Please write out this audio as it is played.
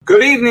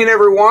Good evening,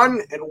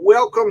 everyone, and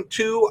welcome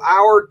to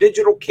our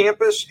digital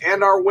campus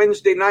and our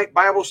Wednesday night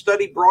Bible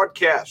study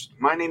broadcast.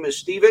 My name is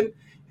Stephen,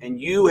 and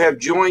you have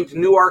joined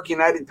Newark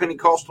United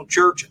Pentecostal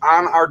Church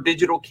on our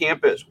digital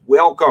campus.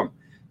 Welcome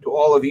to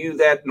all of you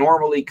that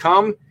normally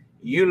come.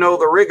 You know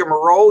the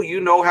rigmarole.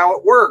 You know how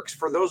it works.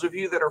 For those of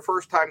you that are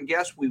first-time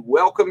guests, we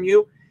welcome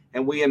you,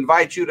 and we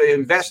invite you to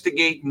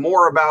investigate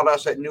more about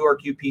us at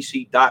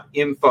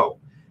newarkupc.info.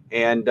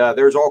 And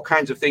there's all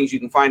kinds of things you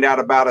can find out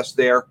about us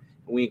there.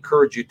 We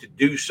encourage you to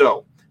do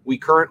so. We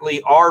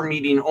currently are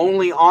meeting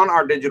only on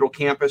our digital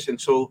campus, and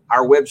so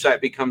our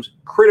website becomes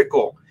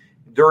critical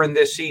during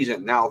this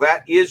season. Now,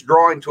 that is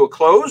drawing to a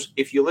close.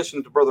 If you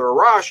listen to Brother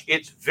Arash,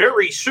 it's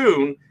very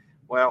soon.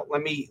 Well,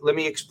 let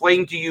me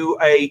explain to you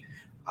a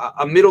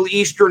Middle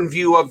Eastern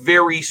view of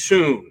very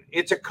soon.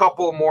 It's a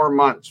couple more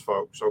months,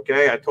 folks,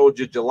 okay? I told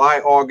you July,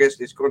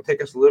 August. It's going to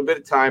take us a little bit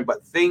of time,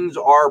 but things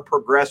are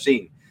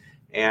progressing.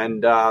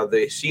 And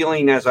the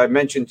ceiling, as I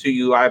mentioned to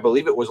you, I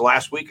believe it was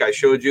last week, I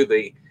showed you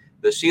the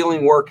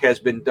ceiling work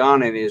has been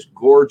done and is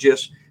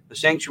gorgeous. The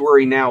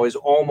sanctuary now is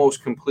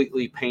almost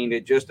completely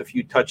painted, just a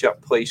few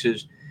touch-up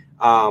places.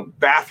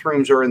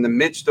 Bathrooms are in the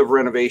midst of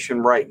renovation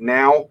right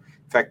now.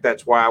 In fact,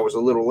 that's why I was a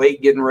little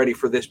late getting ready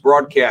for this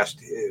broadcast,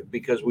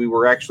 because we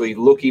were actually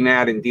looking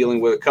at and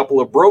dealing with a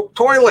couple of broke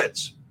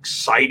toilets.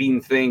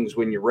 Exciting things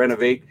when you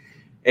renovate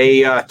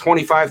a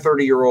 25,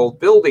 30-year-old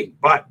building.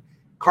 But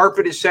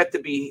carpet is set to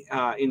be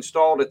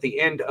installed at the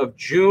end of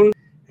June,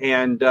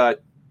 and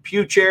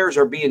pew chairs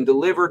are being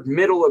delivered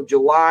middle of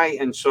July,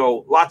 and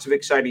so lots of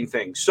exciting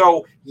things.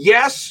 So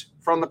yes,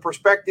 from the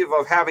perspective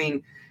of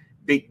having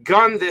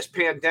begun this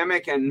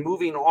pandemic and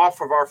moving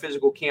off of our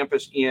physical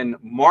campus in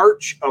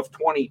March of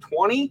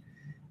 2020,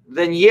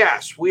 then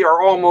yes,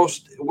 we're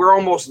almost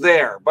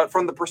there. But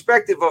from the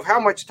perspective of how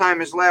much time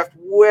is left,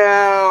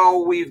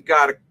 well, we've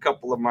got a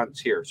couple of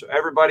months here. So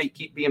everybody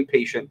keep being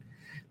patient.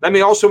 Let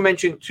me also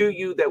mention to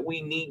you that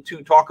we need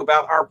to talk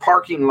about our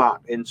parking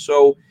lot. And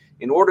so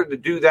in order to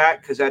do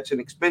that, because that's an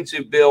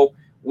expensive bill,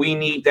 we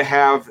need to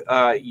have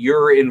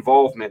your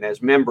involvement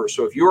as members.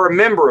 So if you're a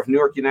member of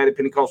Newark United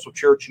Pentecostal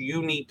Church,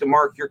 you need to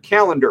mark your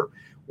calendar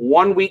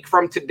 1 week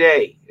from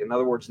today. In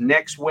other words,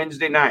 next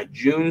Wednesday night,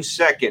 June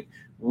 2nd,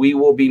 we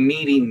will be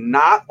meeting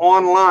not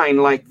online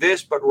like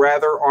this, but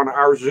rather on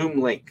our Zoom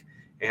link.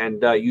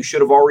 And you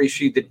should have already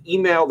received an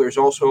email. There's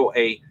also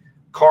a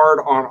card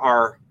on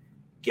our,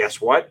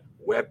 guess what,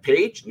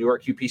 webpage,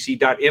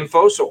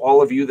 newarkupc.info. So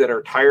all of you that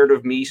are tired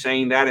of me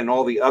saying that and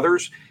all the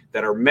others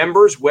that are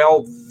members,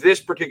 well, this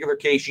particular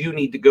case, you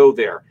need to go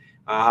there.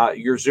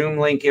 Your Zoom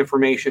link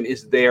information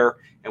is there,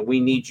 and we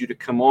need you to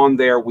come on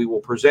there. We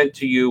will present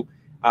to you,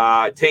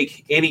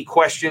 take any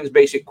questions,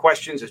 basic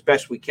questions as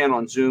best we can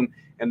on Zoom,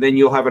 and then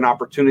you'll have an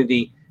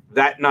opportunity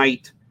that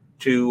night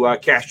to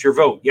cast your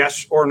vote,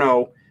 yes or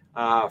no,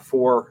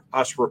 for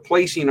us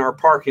replacing our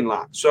parking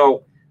lot.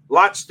 So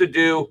lots to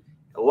do.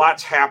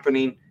 Lots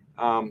happening,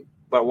 but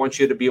I want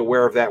you to be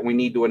aware of that. We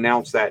need to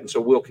announce that, and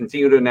so we'll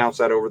continue to announce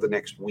that over the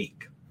next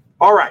week.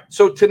 All right,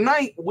 so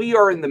tonight we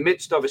are in the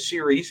midst of a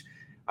series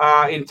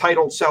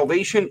entitled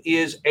Salvation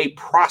is a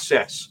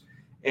Process.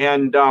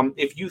 And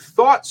if you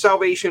thought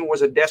salvation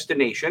was a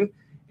destination,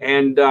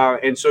 and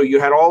so you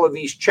had all of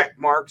these check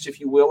marks,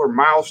 if you will, or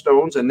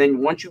milestones, and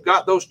then once you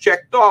got those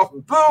checked off,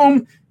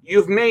 boom,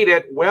 you've made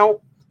it.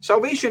 Well,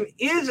 salvation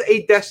is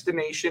a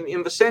destination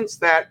in the sense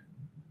that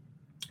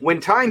when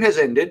time has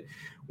ended,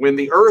 when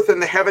the earth and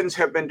the heavens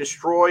have been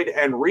destroyed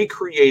and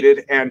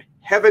recreated, and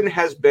heaven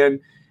has been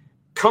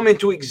come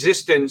into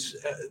existence,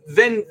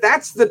 then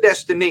that's the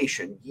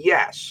destination,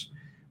 yes.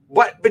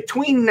 But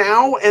between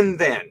now and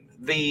then,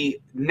 the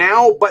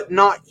now but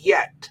not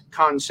yet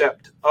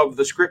concept of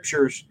the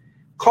scriptures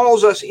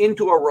calls us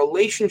into a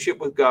relationship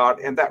with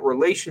God, and that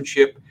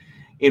relationship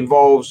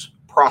involves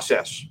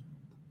process.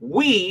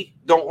 We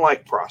don't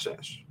like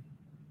process.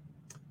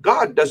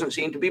 God doesn't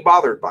seem to be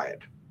bothered by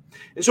it.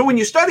 And so when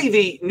you study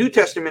the New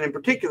Testament in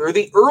particular,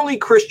 the early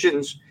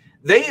Christians,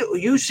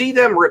 you see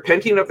them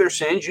repenting of their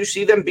sins. You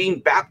see them being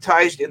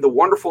baptized in the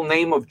wonderful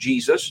name of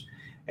Jesus.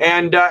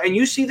 And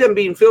you see them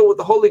being filled with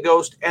the Holy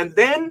Ghost. And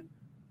then,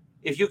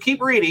 if you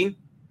keep reading,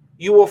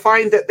 you will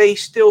find that they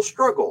still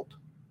struggled.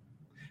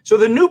 So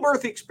the new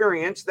birth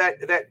experience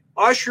that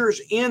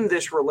ushers in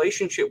this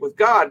relationship with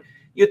God,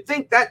 you'd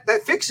think that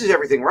fixes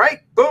everything, right?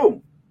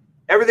 Boom.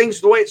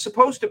 Everything's the way it's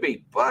supposed to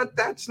be. But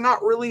that's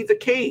not really the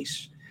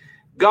case.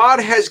 God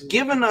has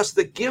given us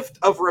the gift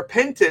of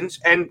repentance,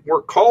 and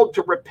we're called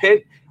to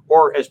repent,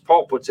 or as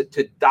Paul puts it,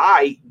 to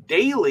die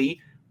daily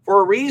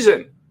for a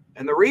reason.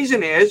 And the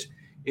reason is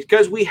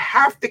because we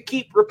have to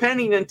keep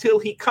repenting until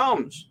he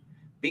comes,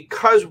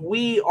 because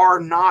we are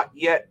not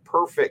yet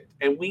perfect,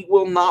 and we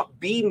will not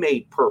be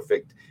made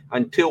perfect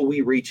until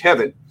we reach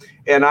heaven.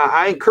 And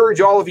I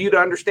encourage all of you to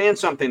understand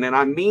something, and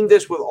I mean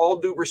this with all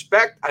due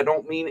respect. I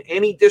don't mean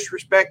any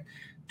disrespect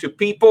to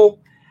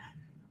people.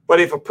 But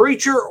if a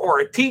preacher or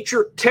a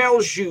teacher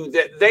tells you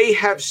that they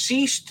have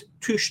ceased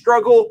to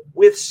struggle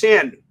with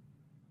sin,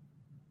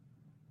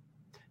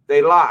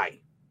 they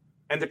lie.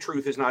 and the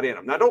truth is not in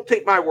them. Now, don't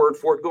take my word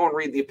for it. Go and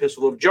read the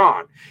Epistle of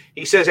John.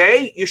 He says,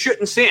 A, you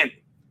shouldn't sin.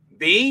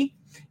 B,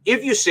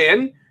 if you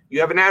sin,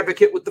 you have an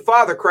advocate with the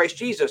Father, Christ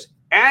Jesus.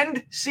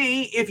 And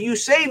C, if you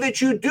say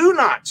that you do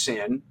not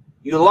sin,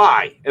 you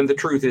lie, and the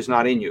truth is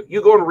not in you.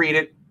 You go and read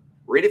it.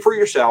 Read it for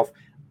yourself.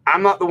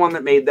 I'm not the one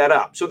that made that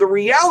up. So the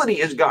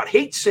reality is God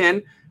hates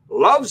sin,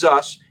 loves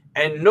us,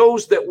 and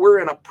knows that we're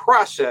in a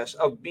process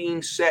of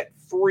being set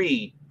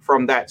free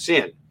from that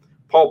sin.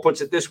 Paul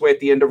puts it this way at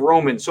the end of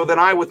Romans, so that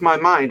I with my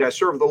mind, I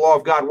serve the law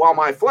of God, while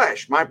my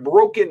flesh, my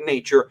broken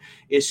nature,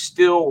 is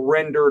still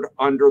rendered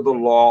under the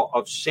law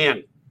of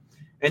sin.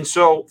 And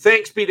so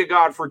thanks be to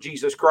God for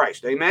Jesus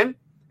Christ. Amen.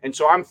 And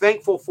so I'm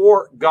thankful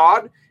for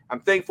God. I'm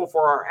thankful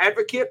for our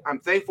advocate. I'm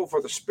thankful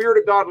for the Spirit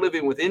of God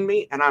living within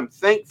me. And I'm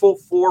thankful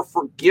for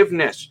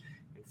forgiveness.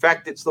 In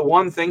fact, it's the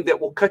one thing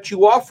that will cut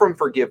you off from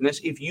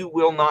forgiveness if you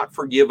will not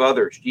forgive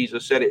others.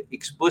 Jesus said it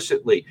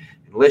explicitly.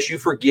 Unless you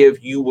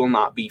forgive, you will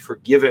not be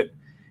forgiven.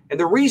 And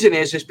the reason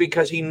is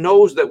because he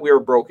knows that we are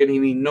broken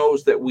and he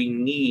knows that we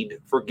need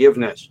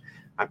forgiveness.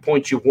 I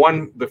point you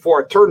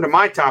before I turn to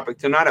my topic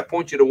tonight, I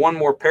point you to one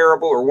more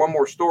parable or one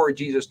more story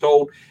Jesus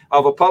told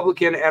of a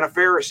publican and a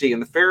Pharisee.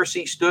 And the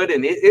Pharisee stood,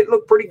 and it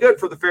looked pretty good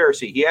for the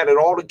Pharisee. He had it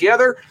all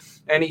together,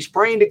 and he's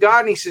praying to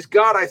God, and he says,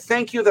 God, I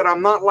thank you that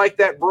I'm not like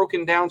that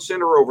broken down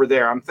sinner over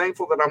there. I'm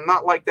thankful that I'm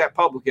not like that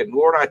publican.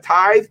 Lord, I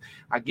tithe,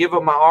 I give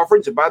him my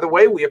offerings. And by the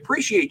way, we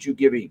appreciate you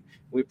giving.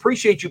 We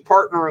appreciate you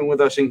partnering with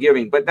us in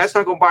giving, but that's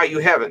not going to buy you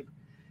heaven.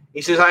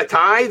 He says, I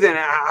tithe and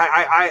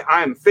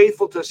I'm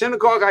faithful to the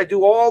synagogue. I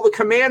do all the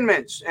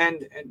commandments.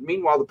 And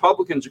meanwhile, the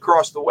publican's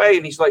across the way,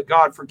 and he's like,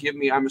 God, forgive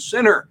me, I'm a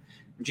sinner.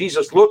 And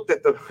Jesus looked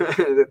at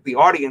the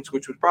audience,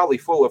 which was probably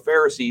full of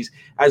Pharisees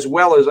as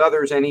well as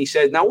others, and he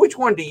said, now, which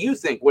one do you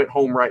think went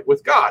home right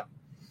with God?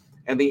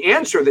 And the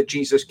answer that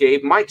Jesus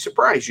gave might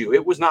surprise you.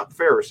 It was not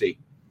the Pharisee.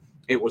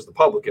 It was the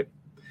publican.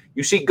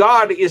 You see,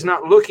 God is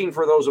not looking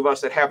for those of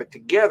us that have it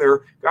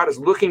together. God is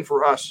looking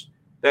for us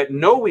that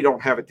know we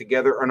don't have it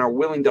together and are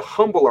willing to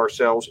humble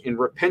ourselves in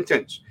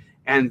repentance.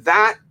 And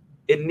that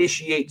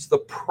initiates the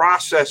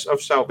process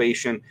of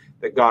salvation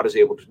that God is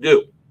able to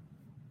do.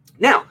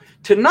 Now,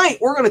 tonight,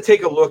 we're going to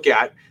take a look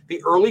at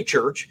the early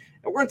church,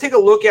 and we're going to take a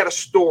look at a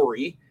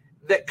story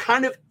that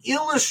kind of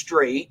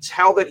illustrates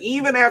how that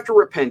even after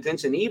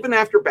repentance and even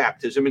after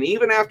baptism and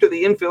even after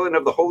the infilling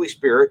of the Holy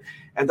Spirit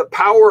and the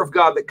power of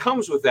God that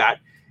comes with that,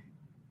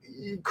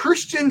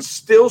 Christians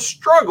still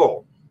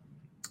struggle.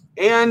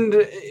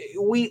 And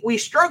we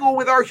struggle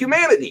with our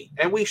humanity,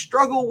 and we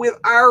struggle with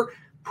our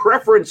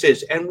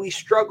preferences, and we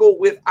struggle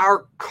with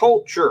our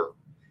culture.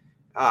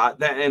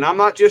 And I'm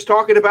not just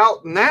talking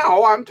about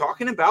now, I'm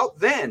talking about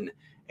then.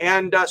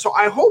 And so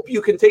I hope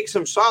you can take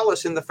some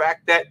solace in the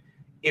fact that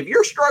if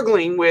you're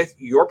struggling with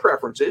your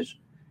preferences,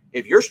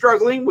 if you're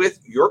struggling with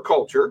your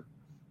culture,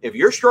 if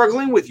you're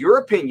struggling with your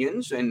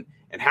opinions and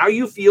how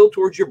you feel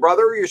towards your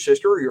brother or your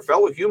sister or your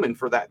fellow human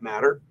for that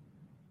matter,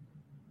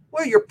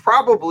 well, you're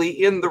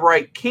probably in the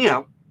right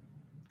camp,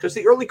 because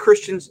the early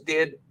Christians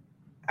did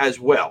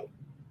as well.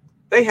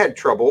 They had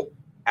trouble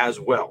as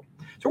well.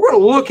 So we're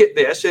going to look at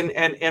this, and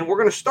we're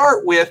going to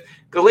start with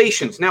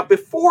Galatians. Now,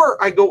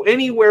 before I go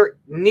anywhere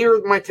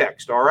near my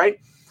text, all right,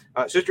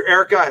 Sister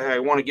Erica, I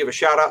want to give a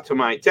shout out to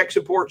my tech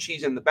support.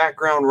 She's in the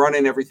background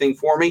running everything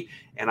for me,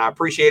 and I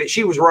appreciate it.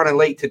 She was running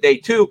late today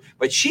too,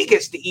 but she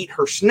gets to eat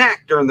her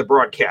snack during the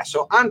broadcast.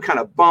 So I'm kind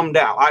of bummed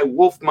out. I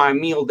wolfed my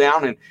meal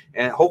down,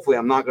 and hopefully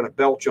I'm not going to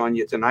belch on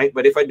you tonight,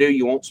 but if I do,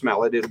 you won't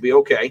smell it. It'll be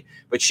okay.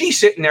 But she's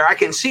sitting there. I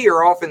can see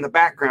her off in the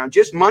background,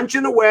 just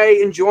munching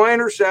away, enjoying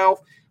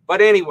herself. But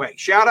anyway,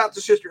 shout out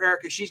to Sister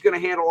Erica. She's going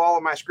to handle all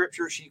of my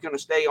scriptures. She's going to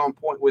stay on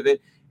point with it.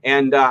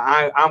 And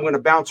I'm going to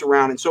bounce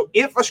around. And so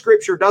if a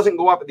scripture doesn't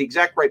go up at the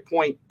exact right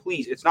point,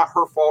 please, it's not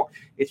her fault.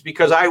 It's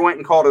because I went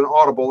and called an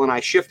audible and I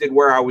shifted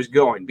where I was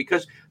going.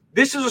 Because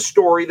this is a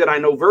story that I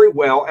know very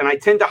well, and I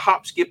tend to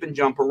hop, skip, and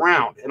jump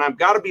around. And I've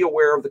got to be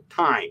aware of the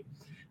time.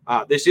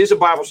 This is a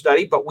Bible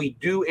study, but we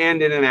do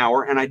end in an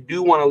hour, and I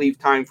do want to leave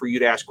time for you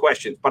to ask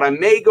questions. But I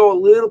may go a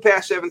little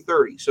past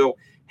 7:30. So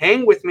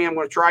hang with me. I'm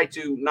going to try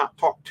to not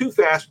talk too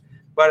fast,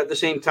 but at the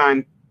same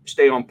time,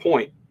 stay on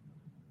point.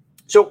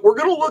 So we're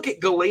going to look at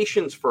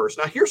Galatians first.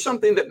 Now, here's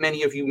something that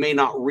many of you may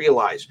not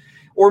realize,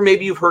 or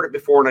maybe you've heard it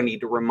before and I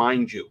need to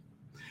remind you.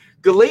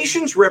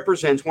 Galatians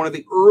represents one of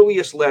the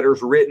earliest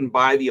letters written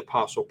by the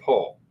Apostle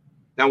Paul.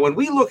 Now, when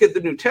we look at the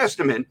New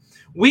Testament,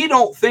 we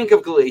don't think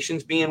of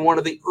Galatians being one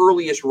of the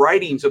earliest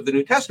writings of the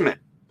New Testament.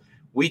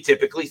 We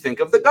typically think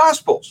of the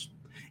Gospels.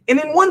 And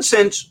in one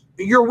sense,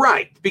 you're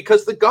right,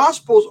 because the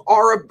Gospels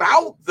are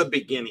about the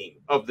beginning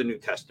of the New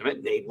Testament,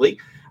 namely,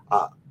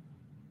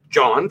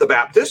 John the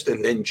Baptist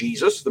and then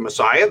Jesus, the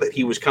Messiah that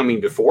he was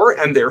coming before,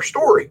 and their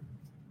story.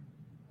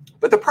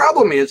 But the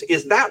problem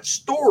is that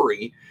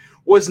story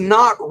was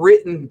not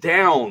written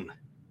down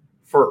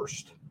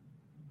first.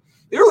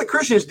 The early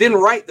Christians didn't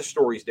write the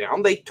stories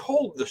down. They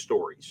told the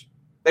stories.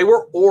 They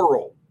were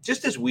oral,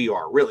 just as we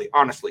are, really,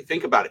 honestly.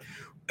 Think about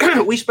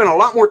it. We spend a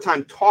lot more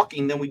time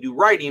talking than we do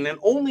writing, and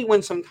only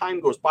when some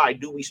time goes by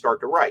do we start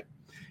to write.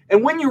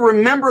 And when you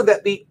remember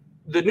that the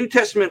the New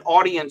Testament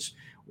audience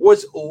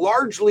was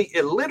largely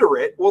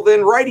illiterate, well,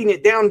 then writing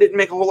it down didn't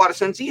make a whole lot of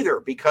sense either,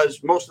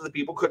 because most of the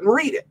people couldn't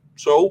read it.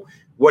 So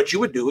what you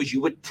would do is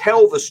you would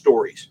tell the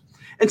stories.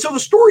 And so the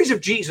stories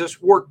of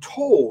Jesus were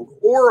told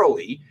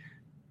orally,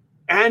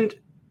 and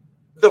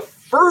the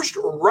first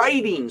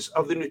writings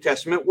of the New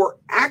Testament were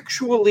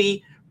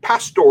actually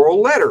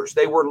pastoral letters.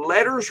 They were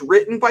letters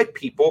written by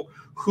people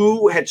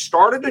who had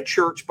started a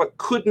church but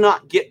could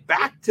not get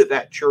back to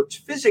that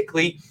church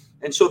physically,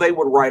 and so they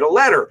would write a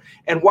letter.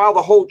 And while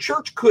the whole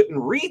church couldn't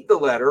read the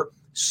letter,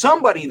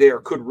 somebody there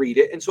could read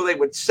it, and so they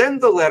would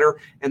send the letter,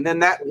 and then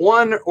that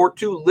one or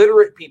two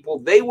literate people,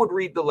 they would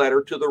read the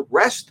letter to the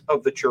rest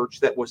of the church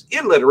that was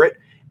illiterate,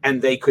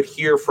 and they could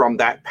hear from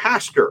that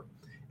pastor.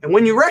 And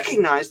when you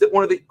recognize that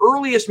one of the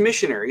earliest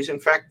missionaries, in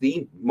fact,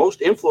 the most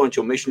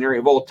influential missionary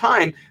of all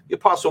time, the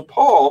Apostle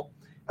Paul,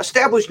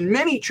 established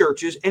many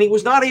churches, and he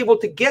was not able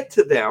to get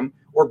to them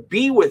or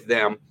be with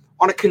them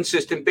on a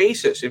consistent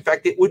basis. In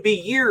fact, it would be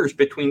years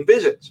between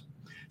visits.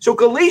 So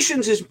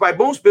Galatians is, by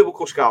most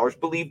biblical scholars,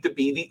 believed to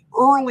be the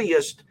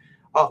earliest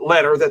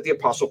letter that the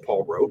Apostle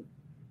Paul wrote.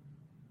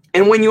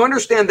 And when you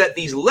understand that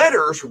these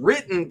letters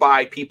written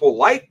by people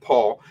like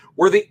Paul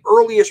were the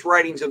earliest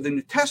writings of the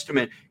New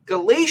Testament,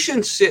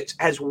 Galatians sits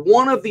as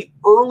one of the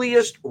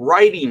earliest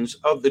writings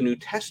of the New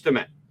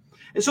Testament.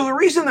 And so the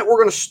reason that we're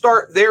going to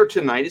start there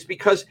tonight is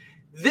because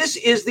this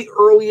is the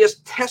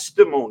earliest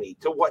testimony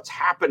to what's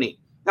happening.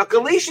 Now,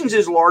 Galatians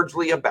is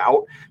largely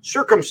about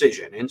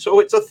circumcision, and so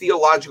it's a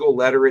theological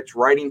letter. It's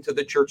writing to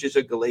the churches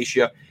of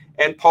Galatia,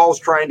 and Paul's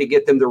trying to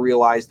get them to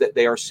realize that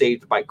they are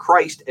saved by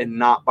Christ and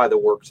not by the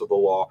works of the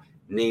law,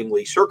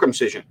 namely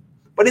circumcision.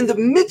 But in the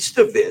midst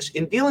of this,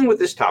 in dealing with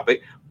this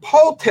topic,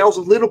 Paul tells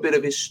a little bit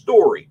of his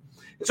story.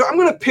 And so I'm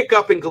going to pick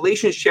up in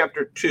Galatians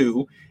chapter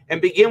 2 and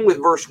begin with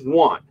verse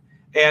 1.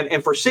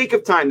 And for sake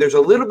of time, there's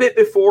a little bit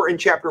before in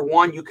chapter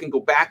 1. You can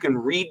go back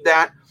and read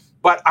that.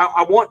 But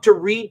I want to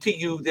read to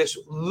you this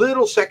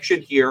little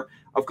section here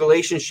of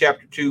Galatians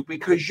chapter 2,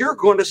 because you're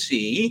going to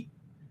see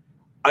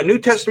a New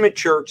Testament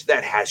church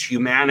that has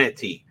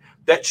humanity,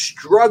 that's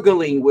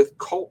struggling with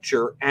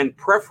culture and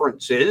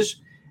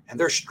preferences, and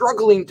they're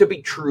struggling to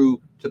be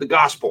true to the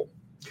gospel.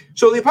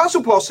 So the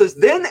Apostle Paul says,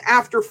 then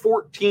after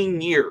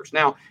 14 years.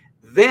 Now,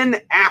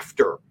 then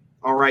after,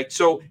 all right,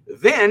 so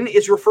then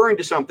is referring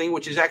to something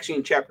which is actually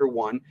in chapter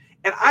 1.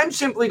 And I'm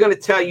simply going to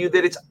tell you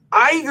that it's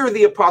either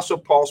the Apostle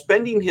Paul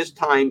spending his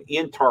time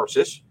in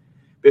Tarsus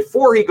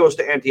before he goes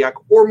to Antioch,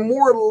 or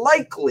more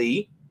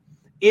likely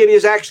it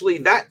is actually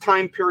that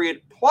time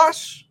period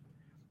plus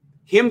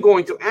him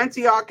going to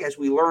Antioch, as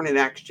we learn in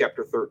Acts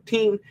chapter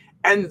 13,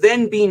 and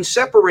then being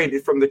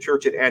separated from the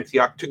church at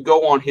Antioch to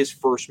go on his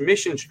first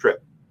missions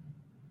trip.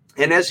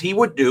 And as he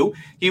would do,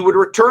 he would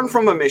return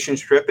from a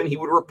missions trip and he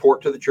would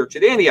report to the church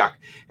at Antioch.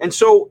 And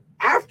so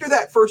after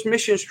that first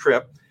missions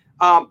trip,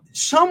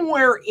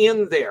 somewhere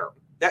in there,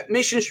 that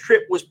missions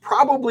trip was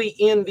probably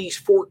in these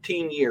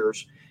 14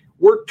 years,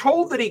 we're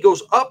told that he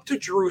goes up to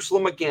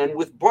Jerusalem again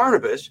with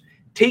Barnabas,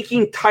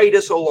 taking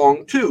Titus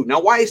along too.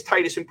 Now, why is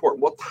Titus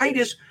important? Well,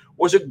 Titus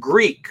was a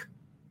Greek,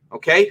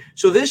 okay?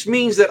 So this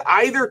means that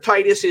either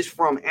Titus is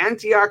from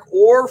Antioch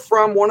or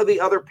from one of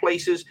the other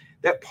places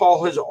that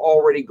Paul has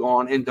already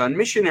gone and done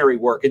missionary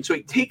work. And so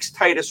he takes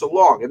Titus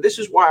along. And this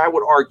is why I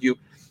would argue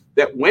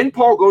that when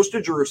Paul goes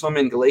to Jerusalem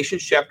in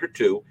Galatians chapter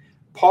 2,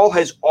 Paul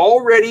has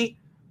already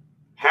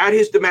had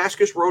his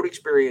Damascus Road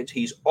experience.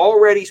 He's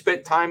already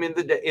spent time in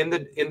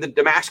the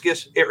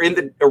Damascus, or in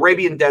the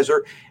Arabian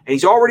desert, and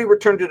he's already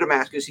returned to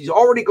Damascus. He's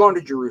already gone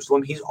to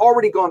Jerusalem. He's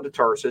already gone to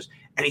Tarsus,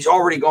 and he's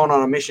already gone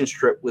on a missions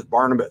trip with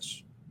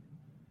Barnabas.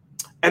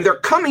 And they're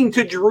coming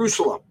to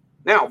Jerusalem.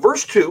 Now,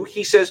 verse 2,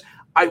 he says,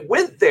 I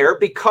went there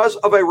because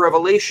of a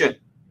revelation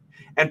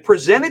and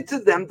presented to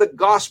them the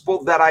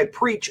gospel that I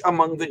preach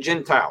among the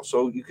Gentiles.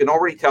 So you can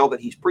already tell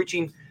that he's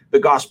preaching the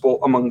gospel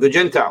among the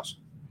Gentiles.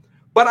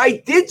 But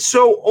I did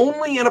so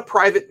only in a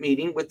private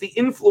meeting with the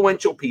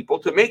influential people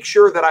to make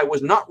sure that I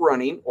was not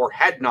running or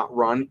had not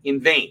run in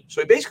vain.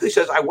 So he basically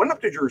says, I went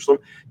up to Jerusalem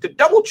to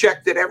double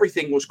check that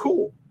everything was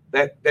cool,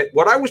 that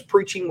what I was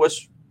preaching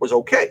was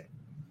okay.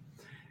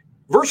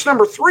 Verse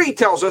number 3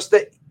 tells us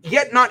that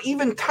yet not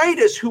even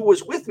Titus, who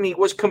was with me,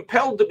 was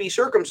compelled to be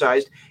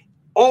circumcised,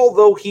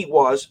 although he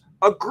was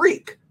a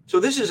Greek. So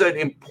this is an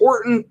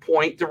important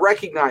point to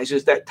recognize,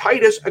 is that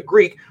Titus, a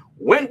Greek,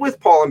 went with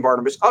Paul and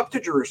Barnabas up to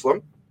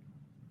Jerusalem,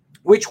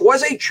 which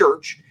was a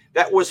church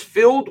that was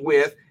filled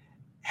with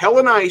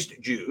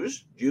Hellenized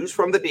Jews, Jews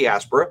from the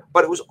diaspora,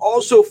 but it was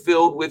also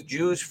filled with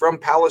Jews from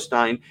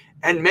Palestine,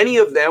 and many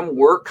of them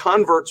were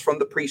converts from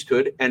the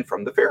priesthood and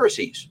from the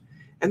Pharisees.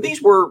 And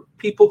these were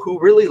people who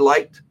really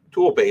liked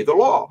to obey the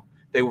law.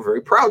 They were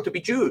very proud to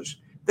be Jews.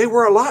 They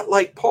were a lot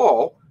like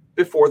Paul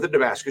before the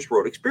Damascus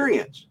Road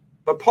experience.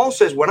 But Paul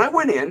says, when I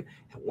went in,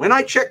 and when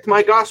I checked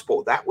my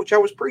gospel, that which I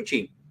was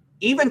preaching,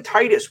 even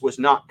Titus was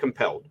not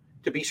compelled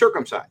to be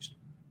circumcised.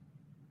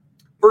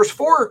 Verse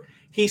 4,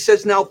 he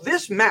says, now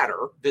this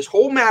matter, this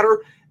whole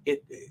matter,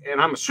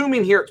 and I'm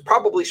assuming here it's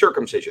probably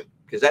circumcision,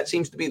 because that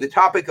seems to be the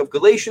topic of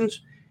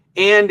Galatians.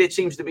 And it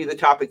seems to be the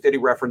topic that he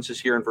references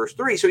here in verse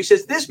 3. So he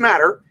says, this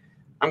matter,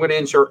 I'm going to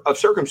insert, of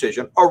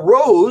circumcision,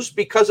 arose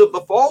because of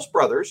the false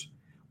brothers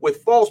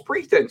with false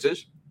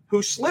pretenses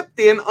who slipped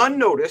in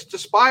unnoticed to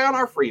spy on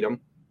our freedom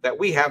that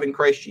we have in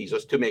Christ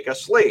Jesus to make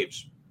us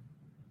slaves.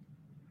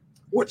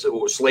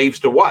 Slaves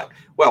to what?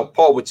 Well,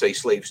 Paul would say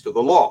slaves to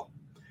the law.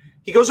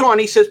 He goes on,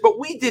 he says, but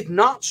we did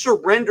not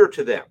surrender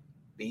to them,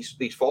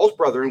 these false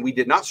brethren, we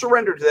did not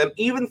surrender to them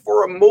even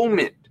for a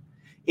moment,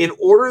 in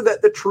order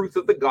that the truth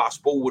of the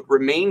gospel would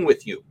remain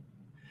with you.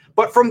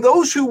 But from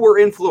those who were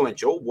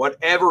influential,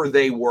 whatever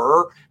they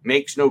were,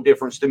 makes no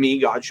difference to me.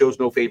 God shows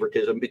no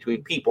favoritism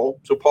between people.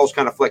 So Paul's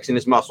kind of flexing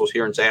his muscles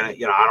here and saying,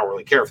 I don't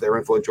really care if they're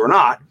influential or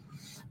not.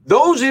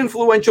 Those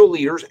influential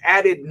leaders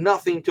added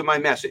nothing to my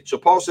message. So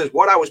Paul says,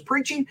 what I was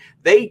preaching,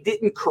 they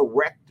didn't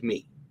correct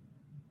me.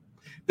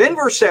 Then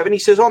verse 7, he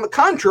says, on the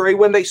contrary,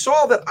 when they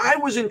saw that I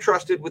was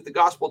entrusted with the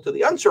gospel to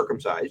the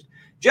uncircumcised,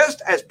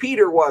 just as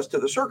Peter was to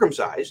the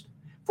circumcised,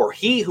 for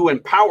he who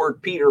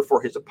empowered Peter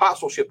for his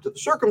apostleship to the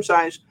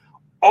circumcised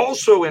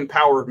also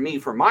empowered me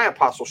for my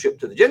apostleship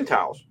to the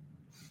Gentiles.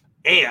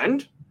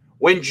 And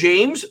when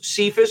James,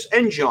 Cephas,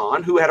 and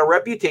John, who had a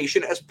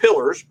reputation as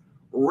pillars,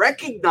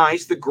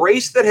 recognized the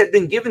grace that had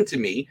been given to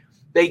me,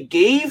 they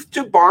gave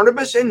to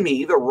Barnabas and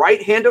me the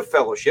right hand of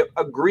fellowship,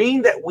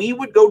 agreeing that we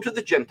would go to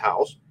the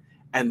Gentiles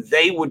and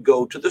they would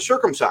go to the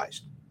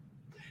circumcised.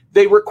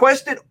 They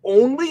requested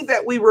only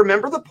that we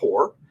remember the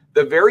poor,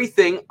 the very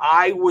thing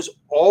I was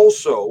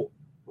also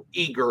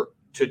eager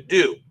to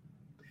do.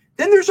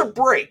 Then there's a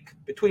break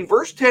between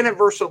verse 10 and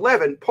verse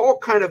 11. Paul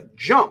kind of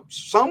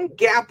jumps some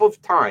gap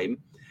of time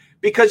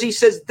because he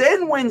says,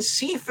 then when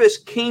Cephas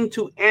came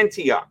to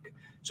Antioch.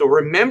 So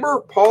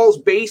remember, Paul's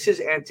base is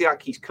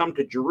Antioch. He's come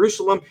to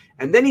Jerusalem,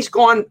 and then he's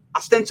gone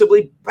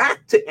ostensibly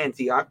back to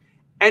Antioch.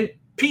 And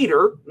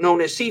Peter,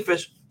 known as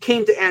Cephas,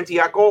 came to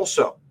Antioch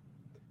also.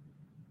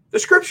 The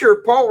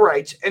scripture, Paul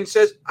writes and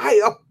says,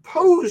 I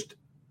opposed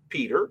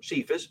Peter,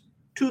 Cephas,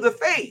 to the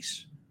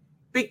face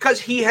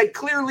because he had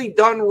clearly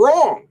done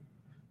wrong.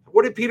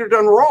 What had Peter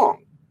done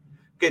wrong?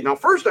 Okay, now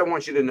first I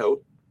want you to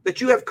note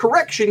that you have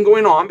correction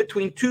going on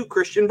between two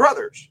Christian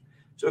brothers.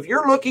 So if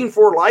you're looking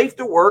for life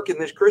to work in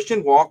this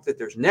Christian walk, that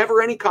there's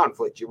never any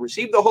conflict, you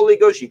received the Holy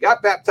Ghost, you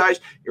got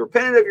baptized, you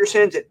repented of your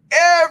sins, and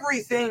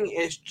everything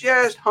is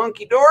just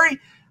hunky-dory,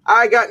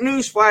 I got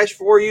news flash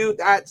for you.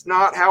 That's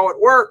not how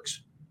it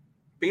works.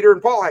 Peter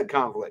and Paul had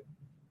conflict.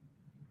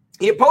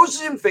 He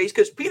opposes him face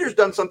because Peter's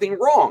done something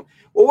wrong.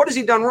 Well, what has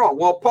he done wrong?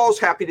 Well, Paul's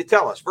happy to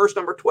tell us. Verse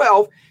number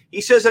 12,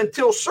 he says,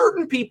 until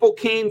certain people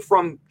came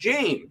from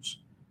James,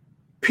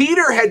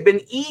 Peter had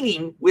been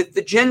eating with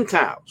the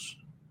Gentiles.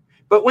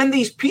 But when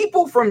these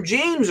people from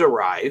James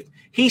arrived,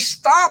 he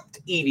stopped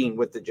eating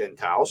with the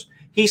Gentiles.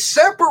 He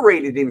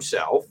separated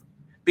himself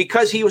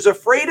because he was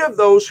afraid of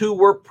those who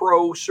were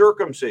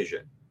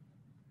pro-circumcision.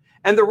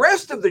 And the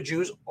rest of the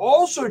Jews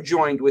also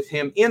joined with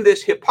him in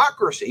this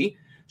hypocrisy,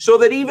 so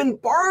that even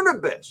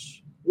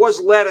Barnabas was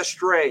led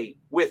astray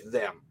with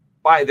them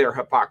by their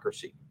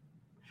hypocrisy.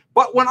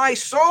 But when I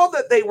saw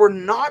that they were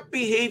not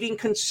behaving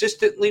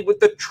consistently with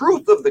the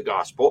truth of the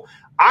gospel,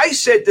 I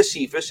said to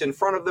Cephas in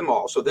front of them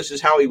all, so this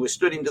is how he was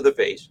stood into the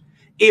face,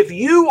 if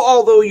you,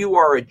 although you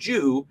are a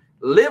Jew,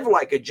 live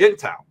like a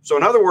Gentile. So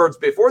in other words,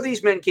 before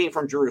these men came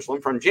from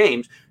Jerusalem, from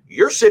James,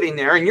 you're sitting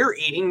there and you're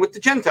eating with the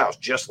Gentiles,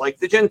 just like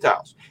the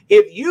Gentiles.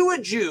 If you, a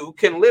Jew,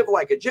 can live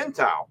like a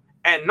Gentile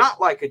and not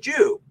like a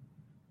Jew,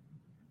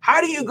 how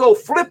do you go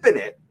flipping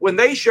it when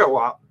they show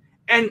up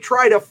and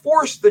try to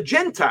force the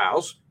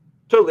Gentiles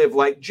to live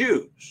like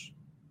Jews?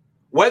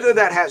 Whether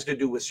that has to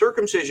do with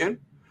circumcision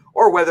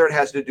or whether it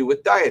has to do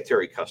with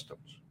dietary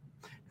customs.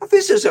 Now,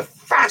 this is a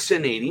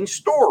fascinating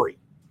story.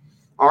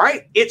 All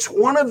right. It's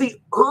one of the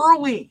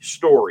early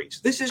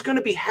stories. This is going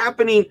to be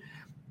happening.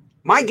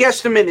 My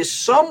guesstimate is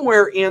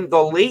somewhere in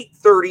the late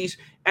 30s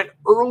and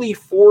early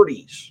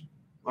 40s.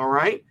 All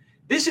right.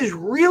 This is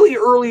really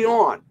early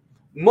on.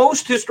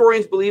 Most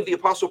historians believe the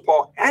Apostle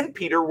Paul and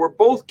Peter were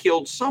both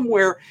killed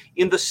somewhere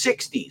in the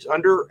 60s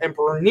under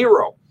Emperor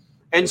Nero.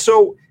 And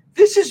so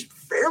this is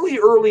fairly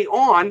early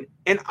on.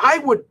 And I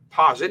would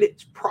posit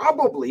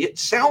it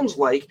sounds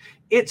like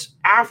it's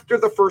after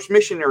the first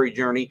missionary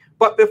journey,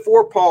 but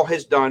before Paul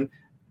has done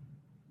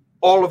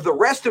all of the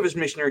rest of his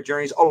missionary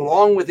journeys,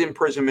 along with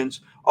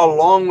imprisonments,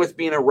 along with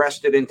being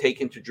arrested and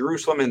taken to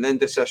Jerusalem and then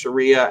to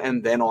Caesarea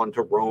and then on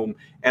to Rome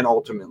and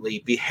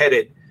ultimately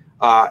beheaded,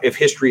 if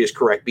history is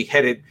correct,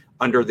 beheaded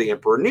under the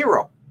Emperor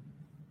Nero.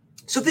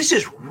 So this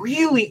is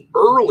really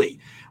early.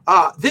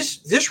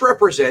 This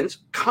represents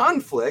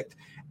conflict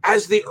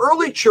as the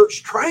early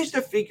church tries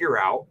to figure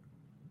out,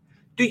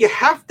 do you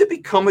have to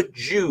become a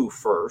Jew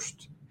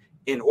first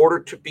in order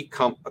to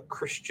become a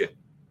Christian?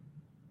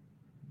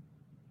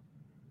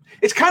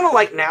 It's kind of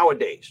like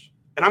nowadays,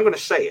 and I'm going to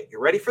say it. You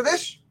ready for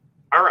this?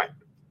 All right.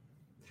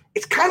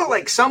 It's kind of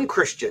like some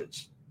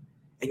Christians,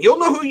 and you'll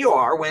know who you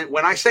are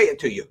when I say it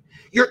to you.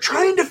 You're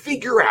trying to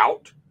figure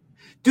out,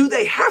 do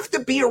they have to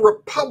be a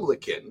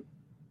Republican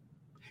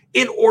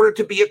in order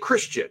to be a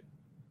Christian?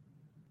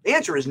 The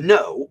answer is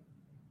no.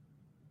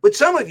 But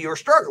some of you are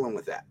struggling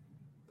with that.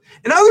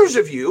 And others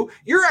of you,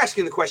 you're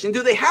asking the question,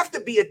 do they have to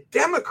be a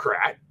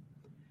Democrat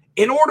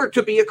in order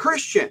to be a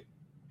Christian?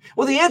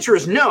 Well, the answer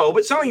is no,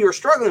 but some of you are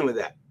struggling with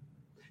that.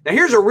 Now,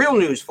 here's a real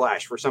news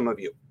flash for some of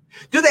you.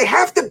 Do they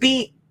have to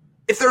be,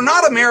 if they're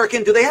not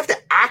American, do they have to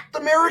act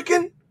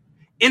American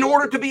in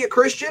order to be a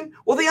Christian?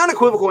 Well, the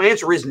unequivocal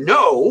answer is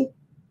no.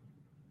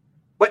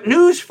 But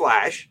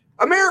newsflash,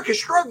 America's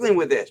struggling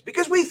with this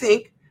because we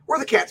think we're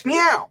the cat's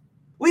meow.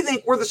 We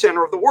think we're the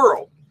center of the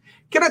world.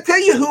 Can I tell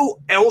you who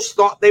else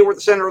thought they were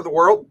the center of the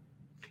world?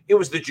 It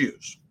was the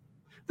Jews.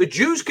 The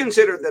Jews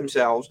considered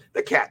themselves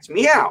the cat's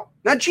meow.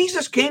 Now,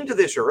 Jesus came to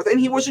this earth and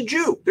he was a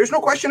Jew. There's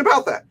no question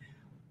about that.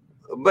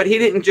 But he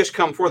didn't just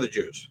come for the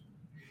Jews.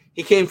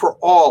 He came for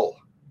all.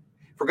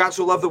 For God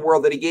so loved the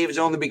world that he gave his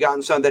only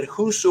begotten son, that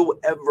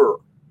whosoever,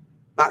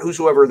 not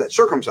whosoever that's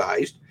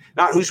circumcised,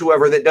 not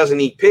whosoever that doesn't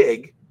eat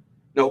pig,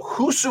 no,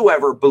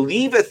 whosoever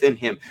believeth in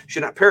him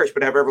should not perish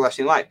but have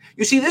everlasting life.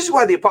 You see, this is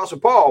why the Apostle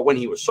Paul, when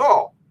he was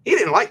Saul, he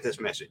didn't like this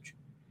message.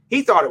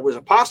 He thought it was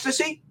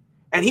apostasy,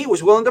 and he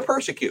was willing to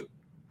persecute.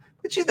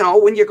 But you know,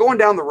 when you're going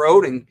down the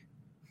road and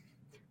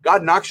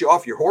God knocks you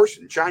off your horse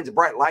and shines a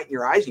bright light in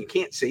your eyes and you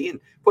can't see and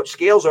puts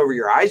scales over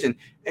your eyes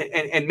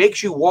and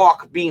makes you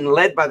walk being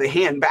led by the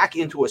hand back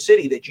into a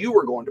city that you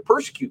were going to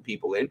persecute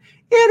people in,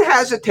 it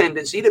has a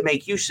tendency to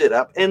make you sit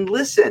up and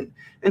listen.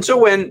 And so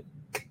when,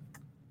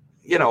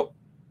 you know,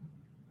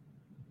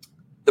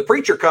 the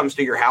preacher comes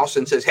to your house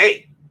and says,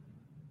 hey,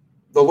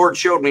 the Lord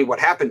showed me what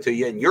happened to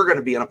you, and you're going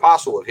to be an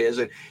apostle of his.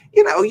 And,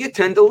 you know, you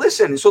tend to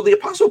listen. And so the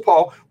Apostle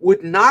Paul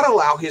would not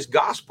allow his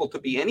gospel to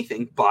be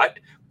anything but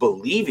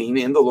believing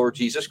in the Lord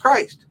Jesus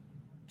Christ,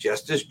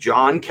 just as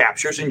John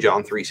captures in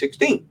John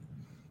 3:16.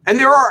 And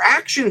there are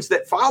actions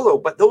that follow,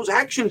 but those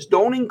actions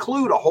don't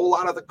include a whole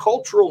lot of the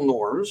cultural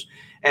norms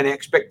and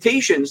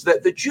expectations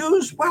that the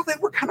Jews, well, they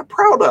were kind of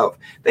proud of.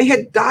 They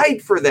had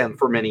died for them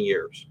for many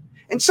years.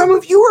 And some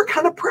of you are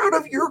kind of proud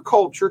of your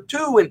culture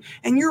too.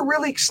 And you're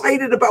really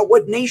excited about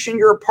what nation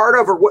you're a part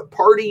of or what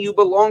party you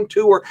belong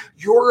to or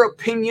your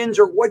opinions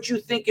or what you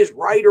think is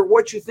right or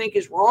what you think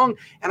is wrong.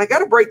 And I got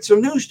to break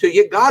some news to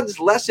you. God's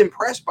less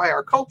impressed by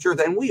our culture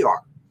than we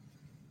are.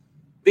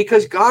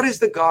 Because God is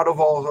the God of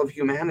all of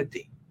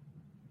humanity.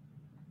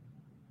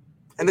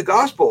 And the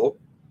gospel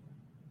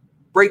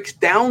breaks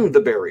down the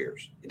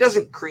barriers. It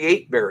doesn't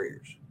create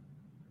barriers.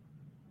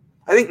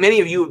 I think many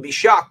of you would be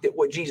shocked at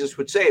what Jesus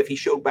would say if he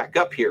showed back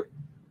up here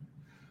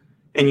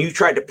and you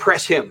tried to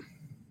press him,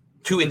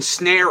 to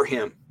ensnare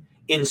him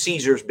in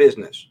Caesar's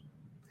business.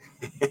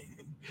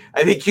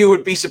 I think you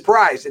would be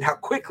surprised at how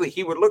quickly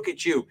he would look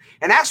at you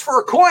and ask for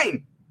a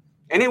coin.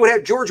 And it would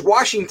have George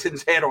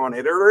Washington's head on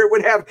it, or it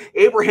would have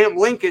Abraham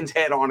Lincoln's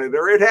head on it,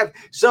 or it'd have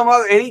some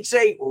other, and he'd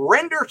say,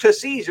 render to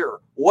Caesar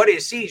what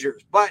is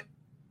Caesar's. But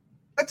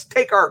let's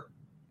take our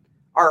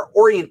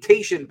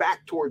orientation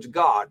back towards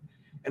God,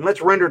 and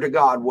let's render to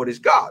God what is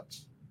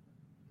God's.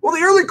 Well,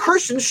 the early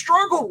Christians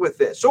struggled with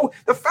this. So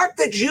the fact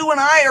that you and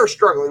I are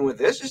struggling with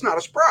this is not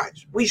a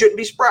surprise. We shouldn't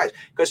be surprised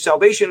because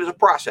salvation is a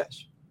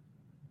process.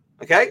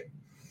 Okay?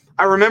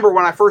 I remember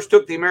when I first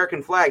took the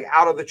American flag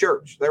out of the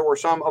church, there were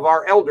some of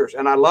our elders,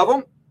 and I love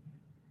them,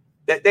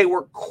 that they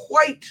were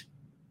quite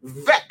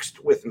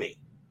vexed with me.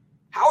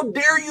 How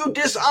dare you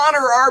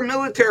dishonor our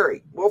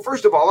military? Well,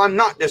 first of all, I'm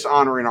not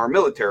dishonoring our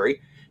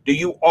military. Do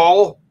you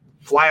all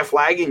fly a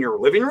flag in your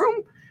living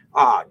room?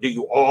 Do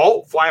you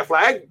all fly a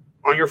flag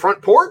on your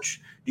front porch?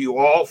 Do you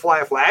all fly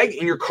a flag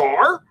in your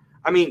car?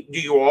 I mean,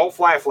 do you all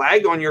fly a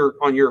flag on your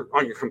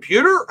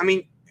computer? I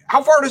mean,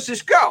 how far does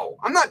this go?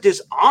 I'm not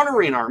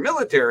dishonoring our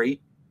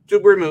military to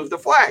remove the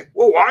flag.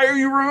 Well, why are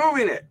you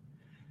removing it?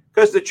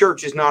 Because the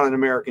church is not an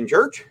American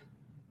church.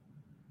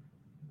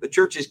 The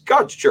church is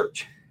God's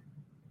church.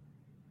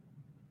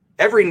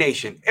 Every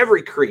nation,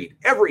 every creed,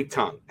 every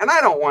tongue. And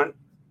I don't want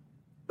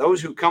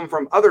those who come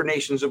from other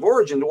nations of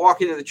origin to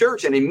walk into the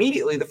church and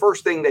immediately the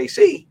first thing they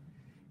see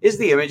is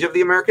the image of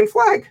the American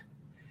flag.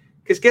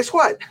 Because guess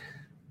what?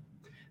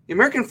 The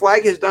American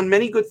flag has done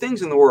many good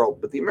things in the world,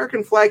 but the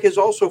American flag has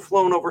also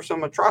flown over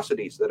some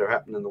atrocities that have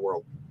happened in the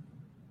world.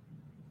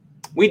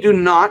 We do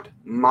not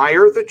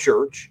mire the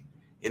church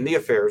in the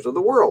affairs of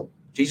the world.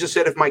 Jesus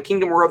said, if my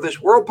kingdom were of this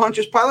world,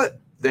 Pontius Pilate,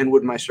 then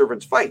would my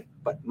servants fight.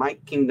 But my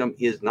kingdom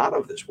is not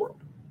of this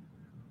world.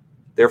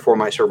 Therefore,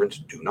 my servants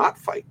do not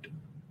fight.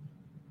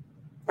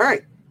 All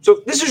right,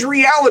 so this is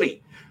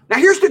reality. Now,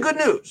 here's the good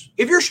news.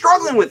 If you're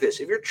struggling with this,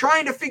 if you're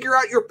trying to figure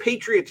out your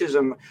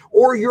patriotism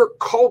or your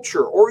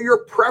culture or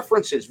your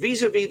preferences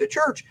vis-a-vis the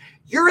church,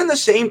 you're in the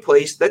same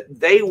place that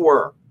they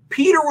were.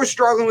 Peter was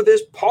struggling with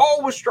this.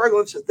 Paul was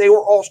struggling with this. They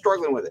were all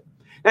struggling with it.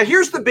 Now,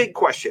 here's the big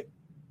question.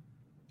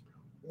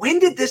 When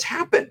did this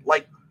happen?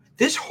 Like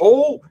this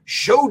whole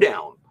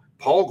showdown,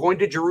 Paul going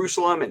to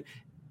Jerusalem and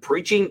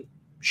preaching,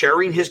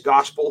 sharing his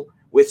gospel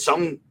with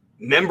some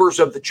members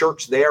of the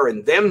church there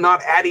and them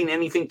not adding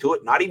anything to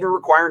it, not even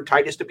requiring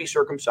Titus to be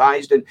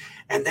circumcised.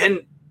 And then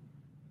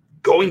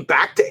going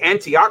back to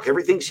Antioch,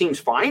 everything seems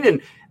fine.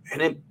 And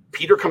then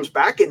Peter comes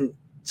back and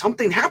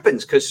something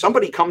happens because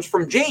somebody comes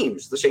from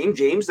James, the same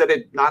James that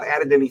had not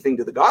added anything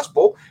to the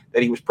gospel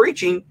that he was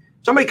preaching.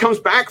 Somebody comes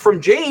back from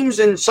James,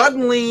 and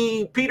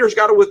suddenly Peter's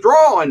got to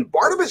withdraw, and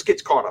Barnabas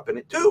gets caught up in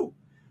it too.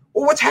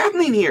 Well, what's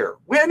happening here?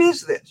 When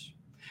is this?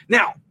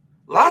 Now,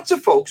 lots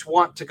of folks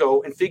want to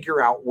go and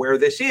figure out where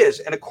this is.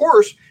 And of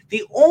course,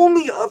 the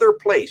only other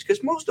place,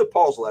 because most of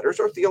Paul's letters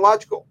are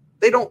theological.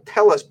 They don't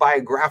tell us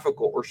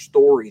biographical or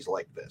stories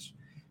like this.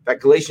 In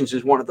fact, Galatians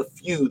is one of the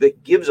few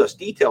that gives us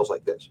details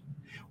like this.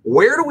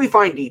 Where do we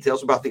find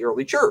details about the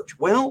early church?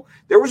 Well,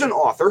 there was an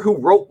author who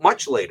wrote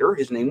much later.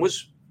 His name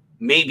was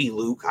maybe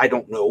Luke. I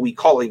don't know. We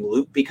call him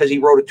Luke because he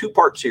wrote a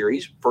two-part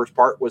series. First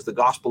part was the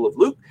Gospel of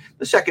Luke.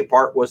 The second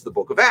part was the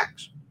book of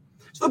Acts.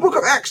 So the book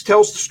of Acts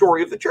tells the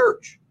story of the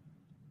church.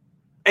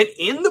 And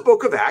in the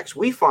book of Acts,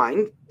 we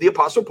find the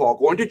Apostle Paul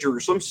going to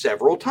Jerusalem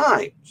several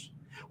times.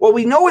 Well,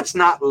 we know it's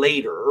not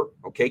later,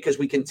 okay, because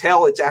we can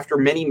tell it's after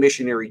many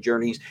missionary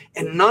journeys,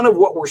 and none of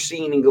what we're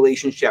seeing in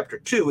Galatians chapter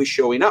 2 is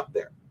showing up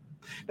there.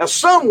 Now,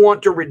 some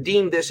want to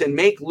redeem this and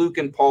make Luke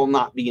and Paul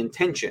not be in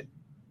tension.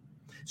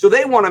 So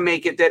they want to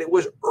make it that it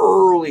was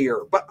earlier.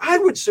 But I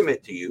would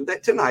submit to you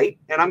that tonight,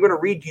 and I'm going to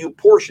read to you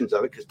portions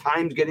of it because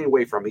time's getting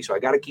away from me, so I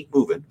got to keep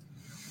moving.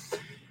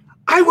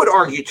 I would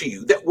argue to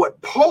you that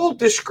what Paul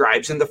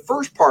describes in the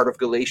first part of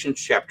Galatians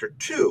chapter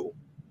 2,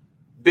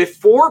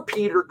 before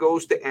Peter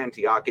goes to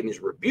Antioch and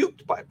is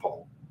rebuked by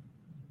Paul,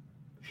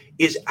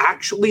 is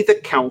actually the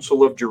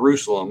Council of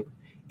Jerusalem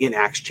in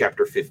Acts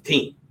chapter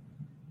 15.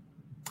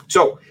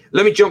 So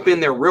let me jump in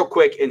there real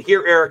quick. And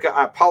here, Erica,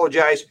 I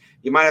apologize.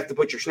 You might have to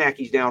put your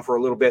snackies down for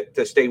a little bit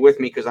to stay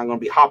with me because I'm going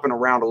to be hopping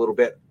around a little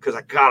bit because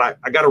I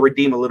gotta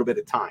redeem a little bit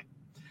of time.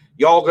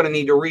 Y'all going to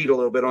need to read a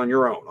little bit on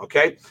your own,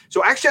 okay?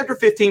 So Acts chapter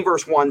 15,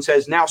 verse 1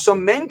 says, "Now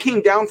some men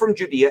came down from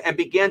Judea and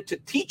began to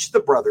teach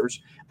the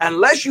brothers,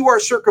 unless you are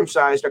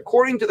circumcised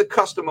according to the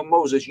custom of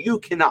Moses, you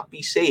cannot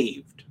be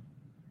saved."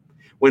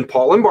 When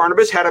Paul and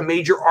Barnabas had a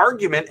major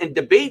argument and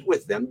debate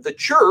with them, the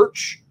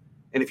church,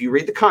 and if you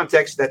read the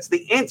context, that's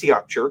the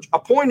Antioch church,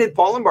 appointed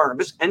Paul and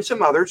Barnabas and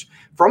some others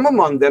from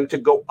among them to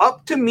go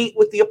up to meet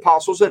with the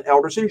apostles and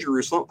elders in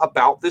Jerusalem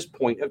about this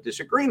point of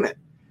disagreement.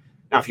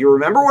 Now, if you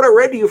remember what I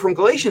read to you from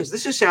Galatians,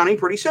 this is sounding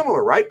pretty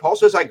similar, right? Paul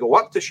says, I go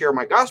up to share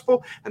my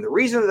gospel, and the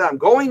reason that I'm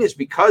going is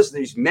because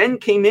these men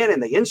came in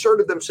and they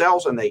inserted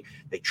themselves and they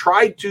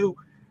tried to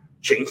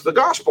change the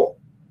gospel.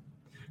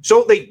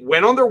 So they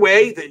went on their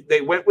way,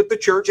 they went with the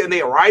church, and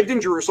they arrived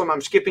in Jerusalem.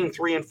 I'm skipping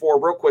 3 and 4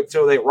 real quick.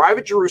 So they arrive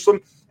at Jerusalem,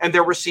 and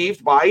they're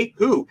received by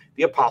who?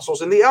 The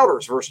apostles and the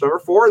elders. Verse number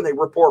 4, and they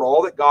report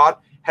all that God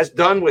has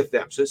done with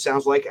them. So it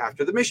sounds like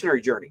after the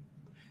missionary journey.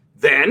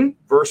 Then,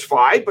 verse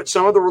 5, but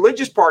some of the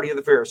religious party of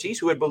the Pharisees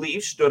who had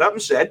believed stood up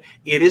and said,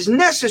 it is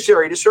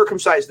necessary to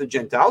circumcise the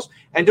Gentiles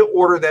and to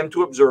order them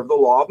to observe the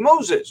law of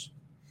Moses.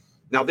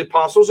 Now the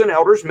apostles and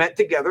elders met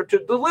together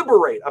to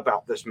deliberate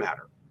about this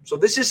matter. So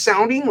this is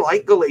sounding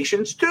like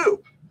Galatians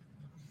 2.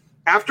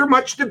 After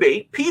much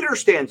debate, Peter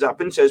stands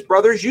up and says,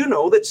 brothers, you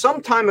know that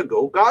some time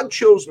ago God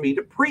chose me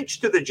to preach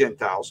to the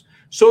Gentiles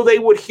so they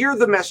would hear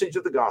the message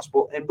of the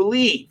gospel and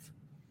believe.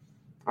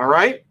 All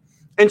right?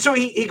 And so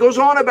he goes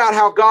on about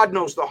how God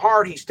knows the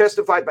heart. He's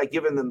testified by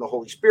giving them the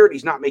Holy Spirit.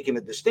 He's not making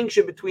a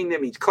distinction between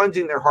them. He's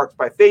cleansing their hearts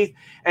by faith.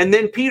 And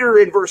then Peter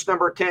in verse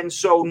number 10,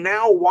 so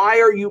now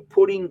why are you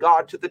putting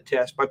God to the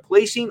test by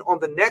placing on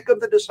the neck of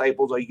the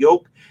disciples a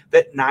yoke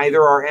that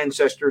neither our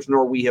ancestors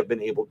nor we have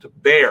been able to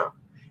bear?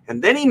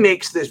 And then he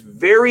makes this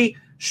very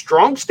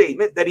strong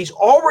statement that he's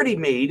already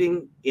made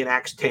in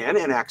Acts 10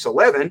 and Acts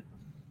 11.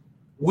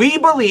 We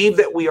believe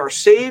that we are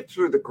saved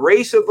through the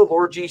grace of the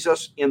Lord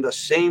Jesus in the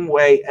same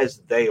way as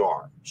they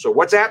are. So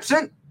what's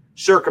absent?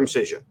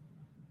 Circumcision.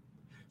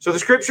 So the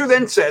scripture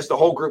then says the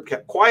whole group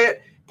kept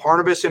quiet.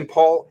 Barnabas and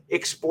Paul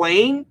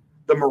explain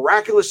the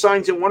miraculous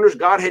signs and wonders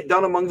God had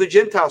done among the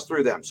Gentiles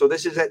through them. So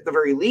this is at the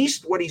very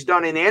least what he's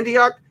done in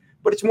Antioch,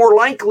 but it's more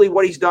likely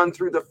what he's done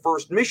through the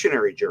first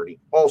missionary journey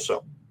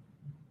also.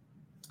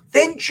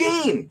 Then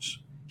James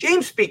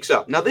speaks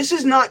up. Now, this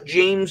is not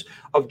James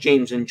of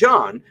James and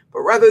John, but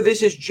rather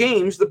this is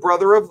James, the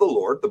brother of the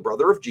Lord, the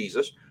brother of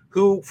Jesus,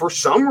 who for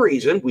some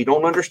reason, we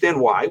don't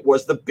understand why,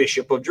 was the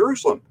bishop of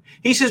Jerusalem.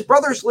 He says,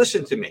 brothers,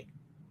 listen to me.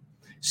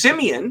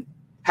 Simeon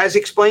has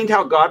explained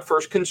how God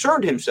first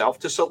concerned himself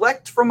to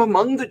select from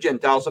among the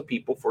Gentiles a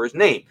people for his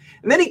name.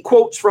 And then he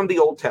quotes from the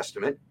Old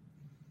Testament.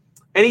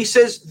 And he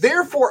says,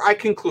 therefore I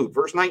conclude,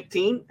 verse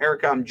 19,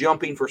 Erica, I'm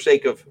jumping for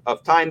sake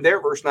of time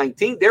there, verse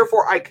 19,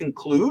 therefore I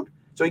conclude.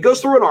 So he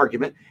goes through an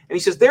argument, and he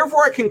says,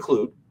 therefore I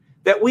conclude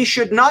that we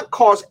should not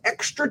cause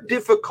extra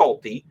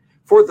difficulty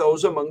for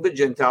those among the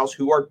Gentiles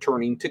who are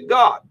turning to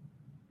God.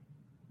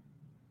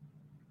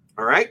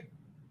 All right?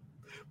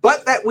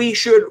 But that we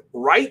should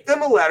write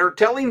them a letter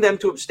telling them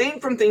to abstain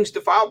from things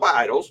defiled by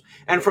idols,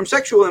 and from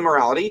sexual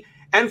immorality,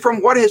 and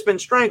from what has been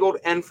strangled,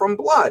 and from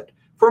blood.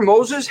 For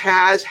Moses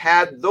has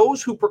had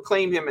those who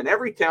proclaim him in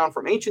every town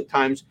from ancient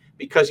times,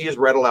 because he is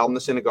read aloud in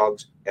the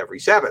synagogues every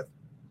Sabbath.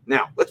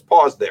 Now, let's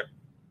pause there.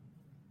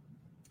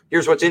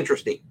 Here's what's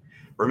interesting.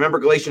 Remember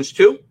Galatians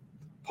 2?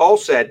 Paul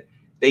said,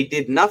 They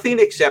did nothing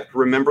except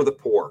remember the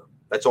poor.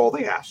 That's all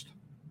they asked.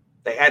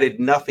 They added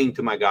nothing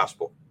to my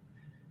gospel.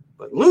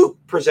 But Luke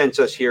presents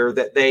us here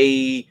that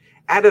they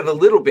added a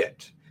little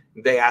bit.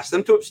 They asked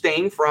them to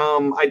abstain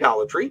from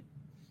idolatry.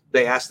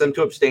 They asked them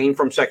to abstain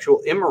from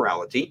sexual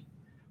immorality.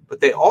 But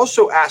they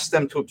also asked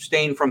them to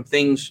abstain from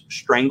things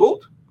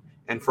strangled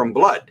and from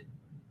blood.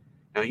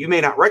 Now, you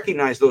may not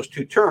recognize those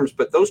two terms,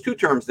 but those two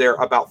terms there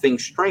about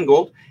things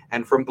strangled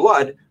and from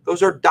blood,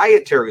 those are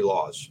dietary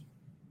laws.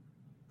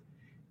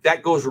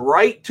 That goes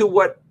right to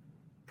what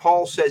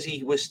Paul says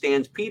he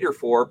withstands Peter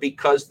for,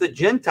 because the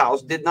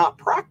Gentiles did not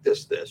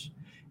practice this.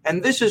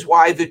 And this is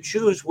why the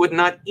Jews would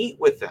not eat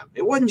with them.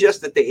 It wasn't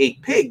just that they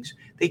ate pigs.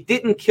 They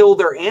didn't kill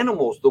their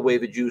animals the way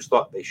the Jews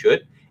thought they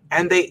should.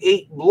 And they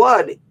ate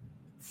blood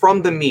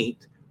from the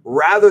meat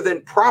rather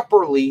than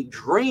properly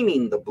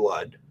draining the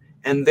blood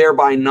and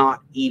thereby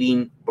not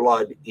eating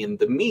blood in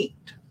the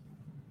meat.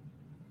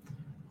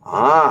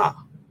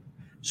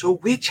 So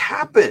which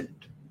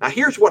happened? Now,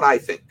 here's what I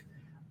think.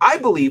 I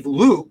believe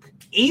Luke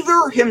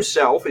either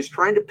himself is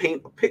trying to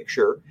paint a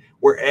picture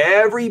where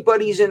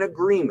everybody's in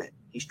agreement.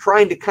 He's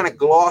trying to kind of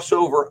gloss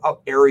over an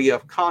area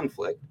of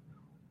conflict.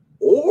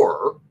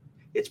 Or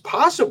it's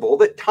possible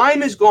that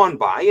time has gone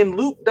by and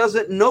Luke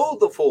doesn't know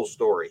the full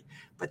story.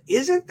 But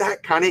isn't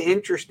that kind of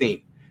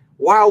interesting?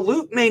 While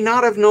Luke may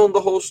not have known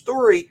the whole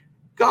story,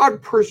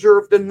 God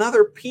preserved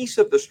another piece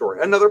of the story,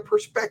 another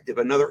perspective,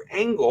 another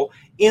angle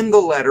in the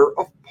letter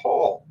of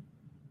Paul.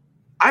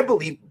 I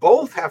believe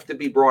both have to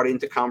be brought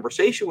into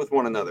conversation with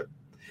one another.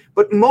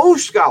 But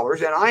most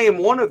scholars, and I am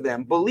one of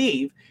them,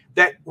 believe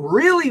that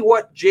really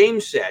what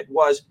James said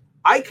was,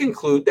 I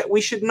conclude that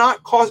we should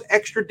not cause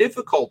extra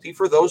difficulty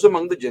for those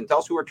among the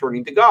Gentiles who are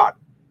turning to God.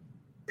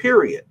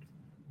 Period.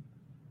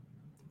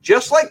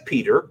 Just like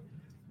Peter,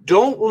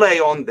 don't lay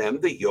on them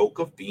the yoke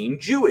of being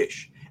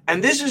Jewish.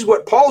 And this is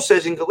what Paul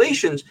says in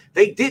Galatians.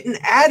 They didn't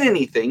add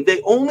anything.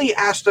 They only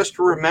asked us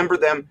to remember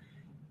them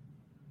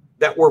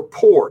that were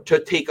poor, to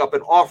take up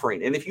an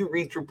offering. And if you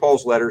read through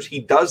Paul's letters,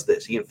 he does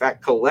this. He, in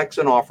fact, collects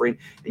an offering.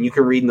 And you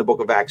can read in the book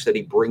of Acts that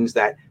he brings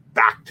that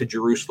back to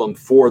Jerusalem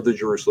for the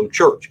Jerusalem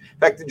church. In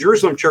fact, the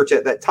Jerusalem church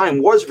at that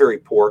time was very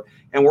poor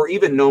and were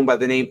even known by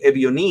the name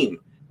Ebionim,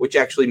 which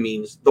actually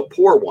means the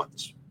poor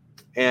ones.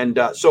 And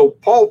so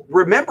Paul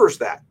remembers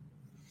that.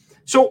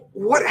 So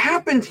what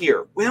happened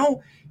here?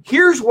 Well,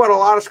 here's what a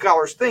lot of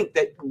scholars think,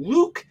 that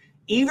Luke,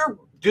 either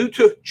due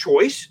to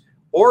choice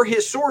or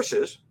his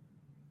sources,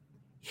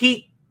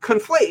 he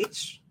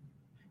conflates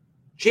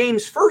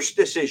James' first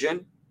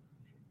decision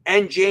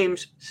and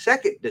James'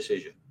 second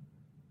decision.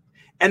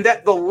 And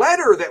that the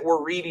letter that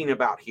we're reading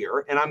about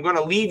here, and I'm going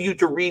to leave you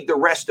to read the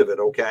rest of it,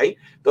 okay?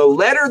 The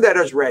letter that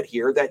is read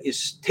here that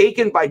is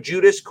taken by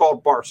Judas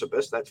called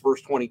Barsabas, that's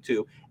verse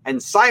 22,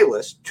 and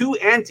Silas to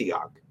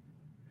Antioch,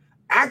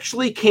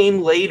 actually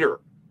came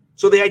later.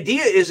 So the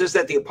idea is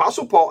that the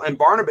Apostle Paul and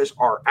Barnabas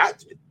are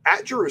at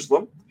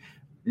Jerusalem.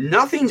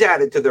 Nothing's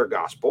added to their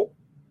gospel.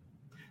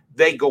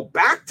 They go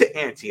back to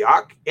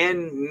Antioch,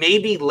 and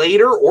maybe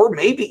later, or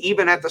maybe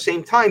even at the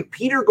same time,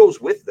 Peter goes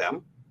with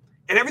them.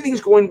 And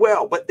everything's going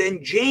well. But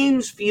then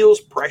James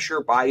feels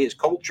pressure by his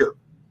culture.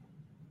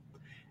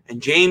 And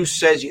James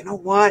says, you know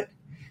what?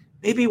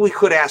 Maybe we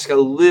could ask a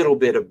little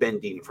bit of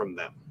bending from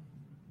them.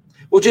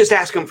 We'll just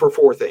ask them for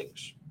 4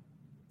 things.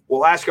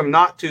 We'll ask them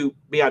not to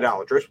be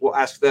idolatrous. We'll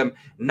ask them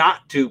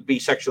not to be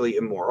sexually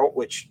immoral,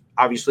 which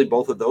obviously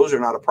both of those are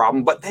not a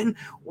problem. But then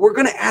we're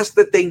going to ask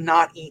that they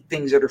not eat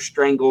things that are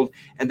strangled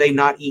and they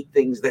not eat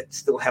things that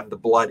still have the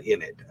blood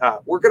in it.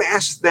 We're going to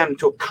ask them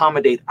to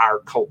accommodate our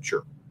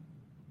culture.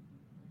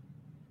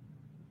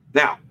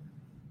 Now,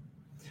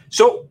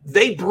 so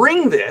they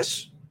bring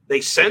this,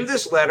 they send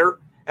this letter,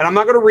 and I'm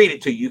not going to read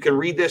it to you. You can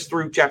read this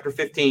through chapter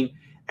 15,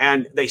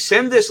 and they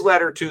send this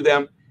letter to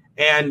them,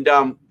 and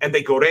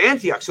they go to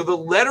Antioch. So the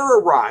letter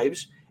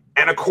arrives,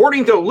 and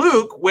according to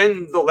Luke,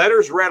 when the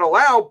letter's read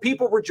aloud,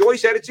 people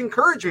rejoice at its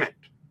encouragement.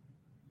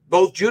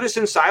 Both Judas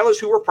and Silas,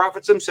 who were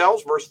prophets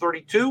themselves, verse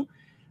 32,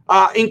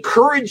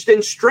 encouraged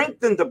and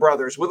strengthened the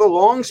brothers with a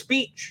long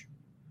speech.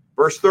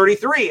 Verse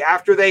 33,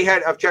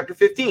 of chapter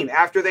 15,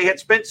 after they had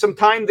spent some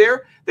time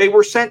there, they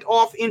were sent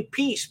off in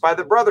peace by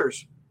the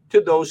brothers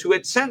to those who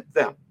had sent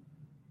them.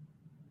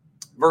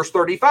 Verse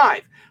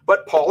 35,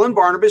 but Paul and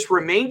Barnabas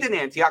remained in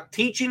Antioch,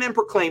 teaching and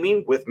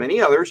proclaiming, with many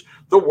others,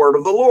 the word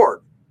of the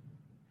Lord.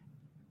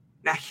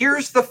 Now,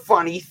 here's the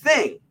funny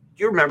thing.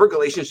 Do you remember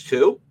Galatians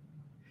 2?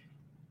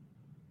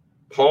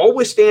 Paul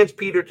withstands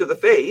Peter to the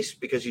face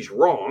because he's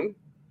wrong,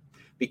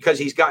 because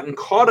he's gotten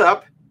caught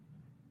up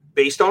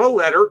based on a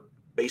letter,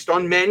 based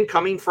on men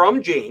coming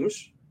from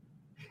James,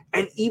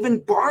 and even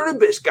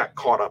Barnabas got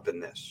caught up in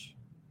this.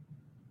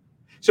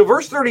 So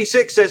verse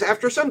 36 says,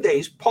 after some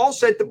days, Paul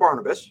said to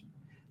Barnabas,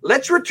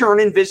 let's return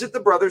and visit the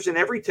brothers in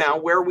every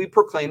town where we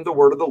proclaim the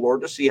word of the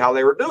Lord to see how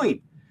they were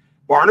doing.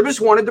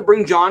 Barnabas wanted to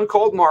bring John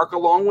called Mark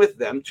along with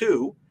them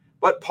too,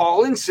 but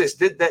Paul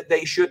insisted that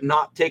they should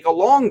not take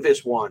along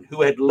this one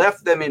who had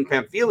left them in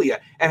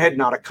Pamphylia and had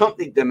not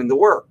accompanied them in the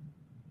work.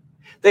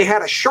 They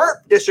had a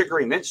sharp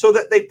disagreement so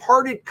that they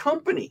parted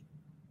company.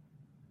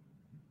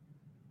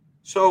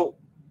 So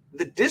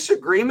the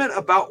disagreement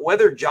about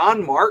whether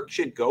John Mark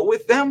should go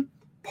with them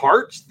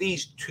parts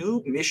these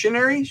two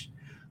missionaries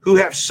who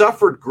have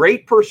suffered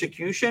great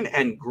persecution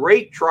and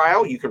great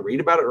trial. You can read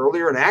about it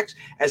earlier in Acts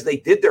as they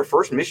did their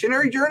first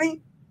missionary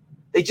journey.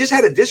 They just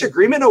had a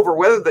disagreement over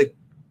whether the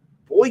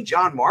boy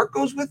John Mark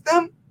goes with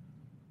them.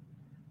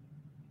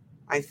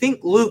 I think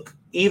Luke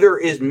either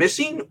is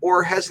missing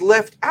or has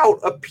left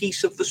out a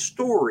piece of the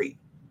story.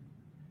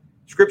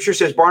 Scripture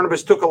says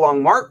Barnabas took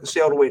along Mark and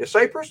sailed away to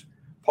Cyprus.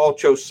 Paul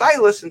chose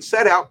Silas and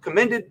set out,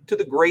 commended to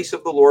the grace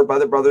of the Lord by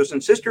the brothers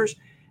and sisters,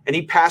 and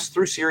he passed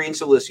through Syria and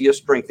Cilicia,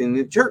 strengthening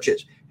the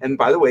churches. And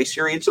by the way,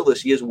 Syria and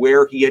Cilicia is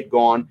where he had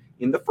gone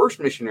in the first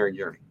missionary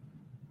journey.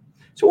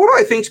 So what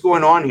do I think is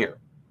going on here?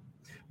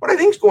 What I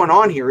think is going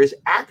on here is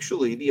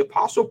actually the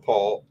Apostle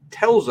Paul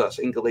tells us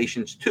in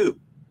Galatians 2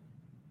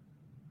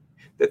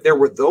 that there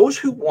were those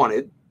who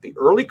wanted the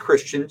early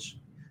Christians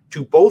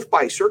to both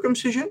by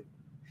circumcision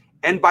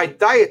and by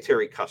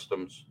dietary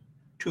customs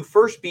to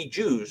first be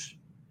Jews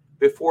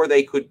before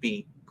they could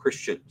be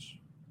Christians.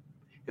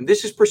 And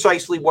this is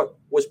precisely what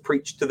was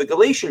preached to the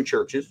Galatian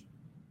churches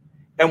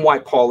and why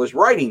Paul is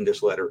writing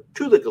this letter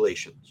to the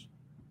Galatians,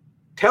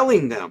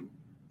 telling them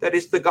that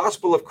it's the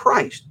gospel of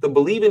Christ, the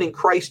believing in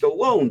Christ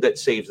alone that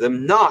saves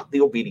them, not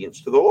the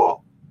obedience to the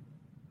law.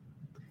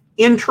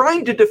 In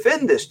trying to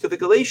defend this to the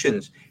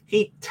Galatians,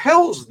 he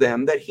tells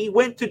them that he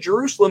went to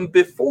Jerusalem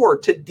before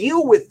to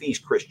deal with these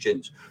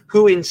Christians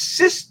who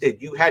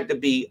insisted you had to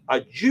be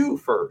a Jew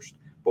first,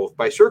 both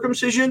by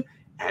circumcision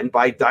and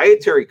by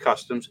dietary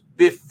customs,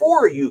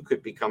 before you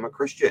could become a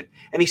Christian.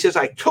 And he says,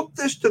 I took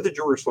this to the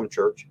Jerusalem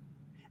church,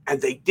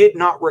 and they did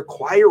not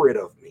require it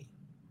of me.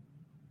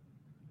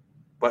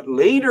 But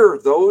later,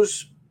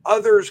 those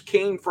others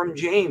came from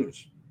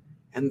James,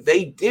 and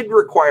they did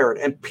require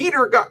it. And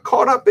Peter got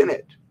caught up in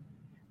it.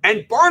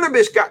 And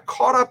Barnabas got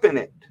caught up in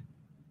it.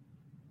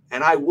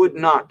 And I would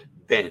not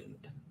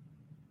bend.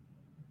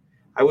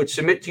 I would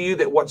submit to you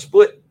that what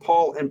split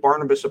Paul and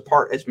Barnabas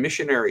apart as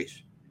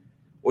missionaries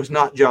was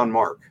not John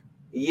Mark.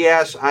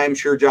 Yes, I'm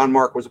sure John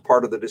Mark was a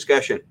part of the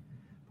discussion.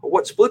 But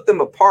what split them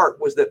apart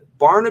was that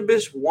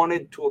Barnabas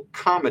wanted to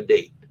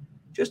accommodate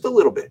just a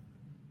little bit,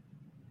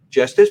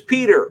 just as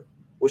Peter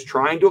was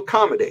trying to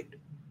accommodate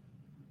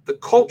the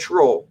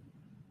cultural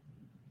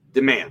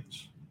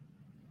demands.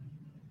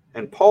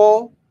 And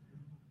Paul,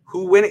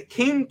 who when it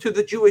came to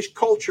the Jewish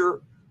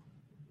culture,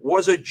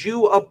 was a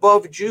Jew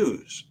above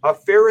Jews, a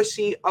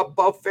Pharisee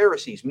above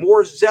Pharisees,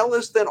 more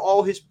zealous than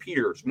all his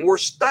peers, more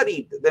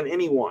studied than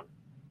anyone.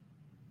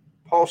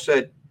 Paul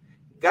said,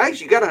 guys,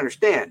 you got to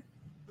understand,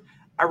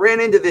 I ran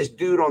into this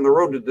dude on the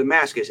road to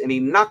Damascus, and he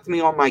knocked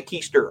me on my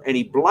keister, and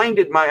he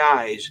blinded my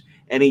eyes,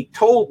 and he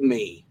told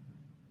me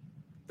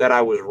that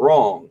I was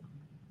wrong.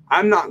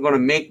 I'm not going to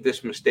make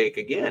this mistake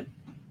again.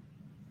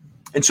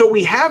 And so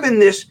we have in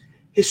this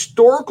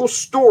historical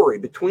story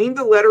between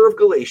the letter of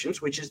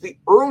Galatians, which is the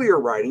earlier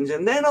writings,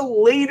 and then a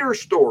later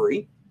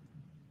story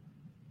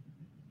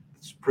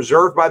it's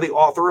preserved by the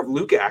author of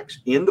Luke Acts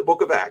in the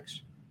book of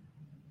Acts.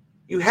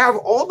 You have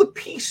all the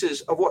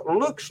pieces of what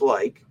looks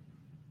like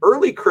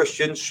early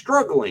Christians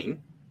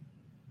struggling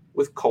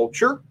with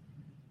culture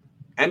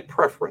and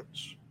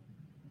preference.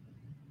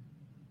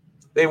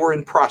 They were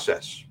in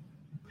process.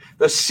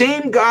 The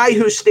same guy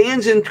who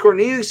stands in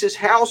Cornelius'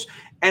 house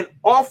and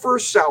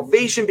offers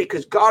salvation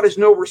because God is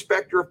no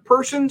respecter of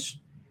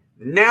persons,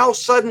 now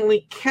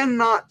suddenly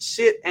cannot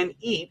sit and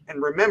eat.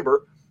 And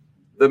remember,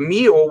 the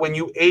meal when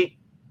you ate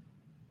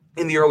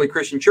in the early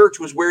Christian church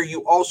was where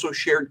you also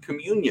shared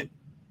communion.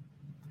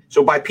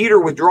 So by Peter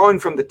withdrawing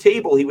from the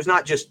table, he was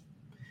not just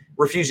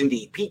refusing to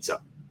eat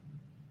pizza.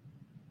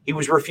 He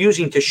was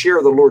refusing to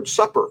share the Lord's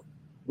Supper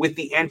with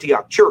the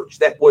Antioch church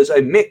that was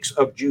a mix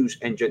of Jews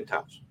and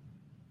Gentiles.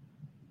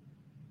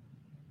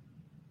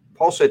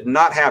 Paul said,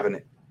 not having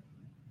it.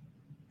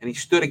 And he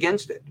stood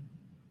against it.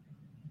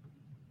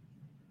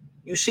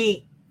 You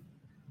see,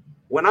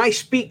 when I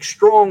speak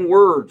strong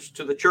words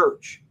to the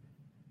church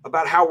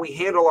about how we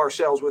handle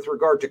ourselves with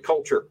regard to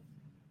culture,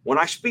 when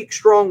I speak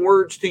strong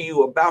words to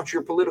you about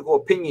your political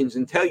opinions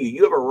and tell you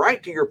you have a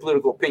right to your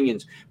political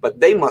opinions,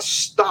 but they must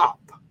stop.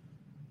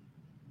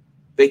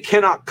 They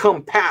cannot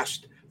come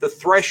past the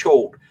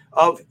threshold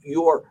of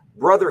your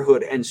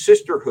brotherhood and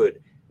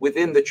sisterhood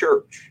within the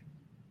church.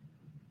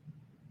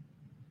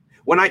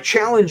 When I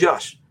challenge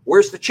us,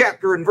 where's the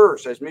chapter and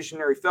verse, as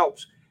missionary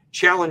Phelps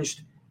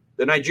challenged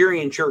the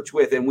Nigerian church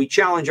with, and we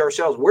challenge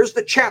ourselves, where's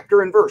the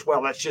chapter and verse?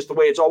 Well, that's just the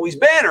way it's always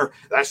been, or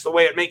that's the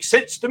way it makes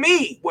sense to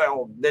me.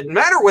 Well, it doesn't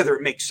matter whether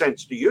it makes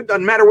sense to you. It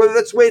doesn't matter whether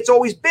that's the way it's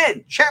always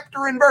been.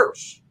 Chapter and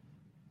verse.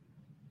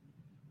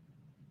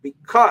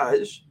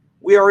 Because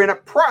we are in a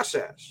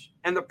process,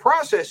 and the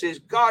process is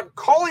God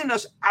calling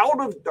us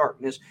out of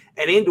darkness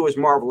and into his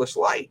marvelous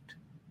light.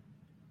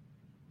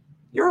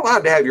 You're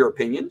allowed to have your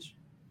opinions,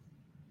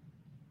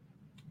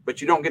 but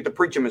you don't get to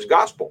preach them as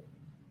gospel.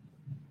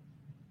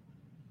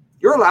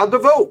 You're allowed to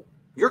vote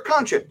your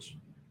conscience,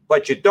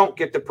 but you don't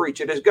get to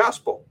preach it as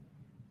gospel.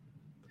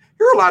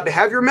 You're allowed to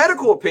have your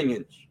medical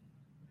opinions,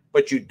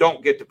 but you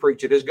don't get to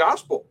preach it as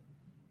gospel.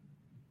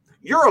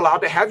 You're allowed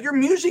to have your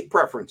music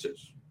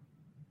preferences,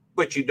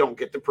 but you don't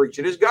get to preach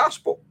it as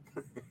gospel.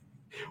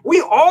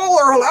 We all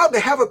are allowed to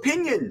have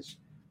opinions,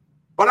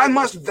 but I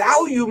must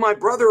value my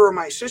brother or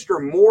my sister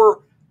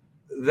more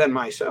than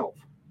myself.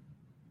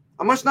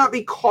 I must not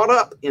be caught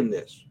up in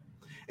this.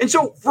 And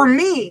so for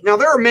me, now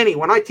there are many,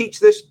 when I teach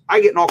this,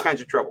 I get in all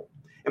kinds of trouble.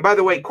 And by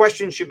the way,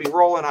 questions should be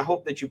rolling. I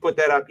hope that you put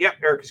that up. Yep,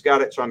 Erica's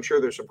got it. So I'm sure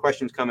there's some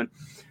questions coming.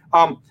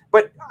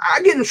 But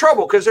I get in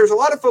trouble because there's a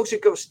lot of folks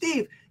that go,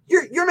 Steve,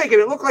 you're making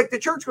it look like the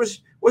church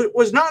was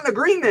not in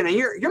agreement, and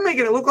you're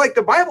making it look like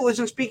the Bible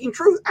isn't speaking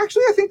truth.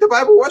 Actually, I think the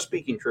Bible was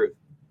speaking truth.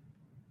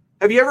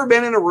 Have you ever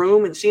been in a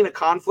room and seen a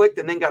conflict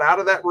and then got out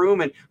of that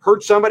room and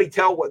heard somebody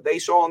tell what they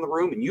saw in the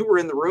room, and you were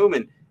in the room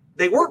and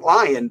they weren't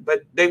lying,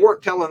 but they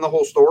weren't telling the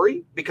whole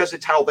story because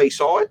it's how they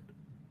saw it?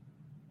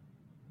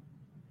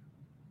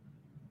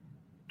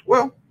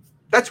 Well,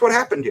 that's what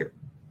happened here.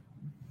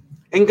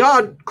 And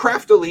God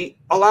craftily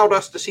allowed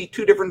us to see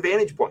two different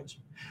vantage points.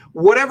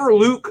 Whatever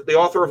Luke, the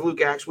author of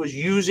Luke Acts, was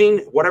using,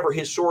 whatever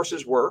his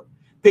sources were,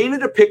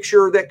 painted a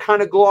picture that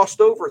kind of glossed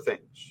over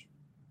things,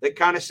 that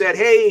kind of said,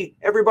 hey,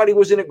 everybody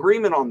was in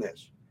agreement on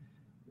this.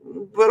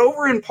 But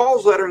over in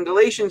Paul's letter in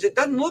Galatians, it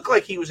doesn't look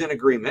like he was in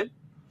agreement.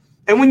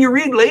 And when you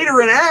read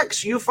later in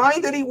Acts, you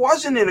find that he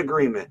wasn't in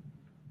agreement.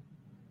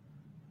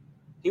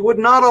 He would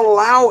not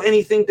allow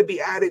anything to be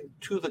added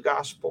to the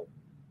gospel.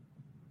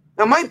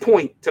 Now, my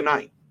point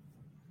tonight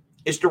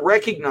is to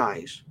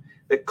recognize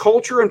that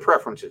culture and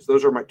preferences,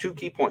 those are my two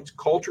key points,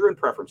 culture and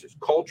preferences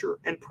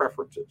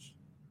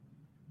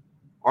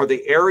are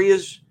the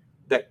areas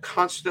that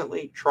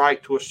constantly try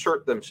to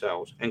assert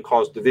themselves and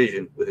cause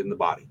division within the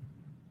body.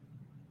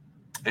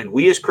 And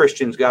we as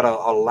Christians got to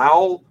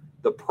allow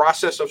the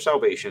process of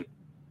salvation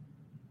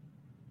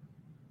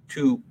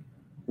to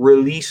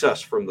release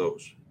us from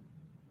those,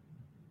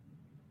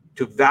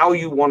 to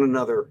value one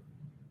another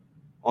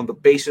on the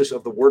basis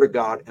of the Word of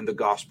God and the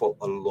gospel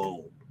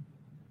alone.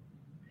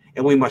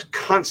 And we must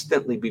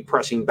constantly be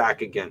pressing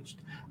back against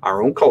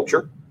our own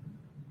culture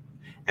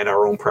and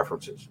our own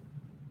preferences.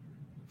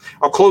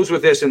 I'll close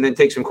with this and then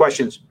take some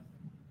questions.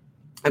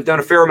 I've done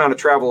a fair amount of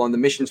travel on the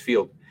missions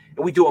field,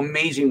 and we do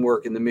amazing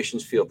work in the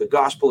missions field. The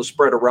gospel is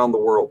spread around the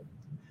world.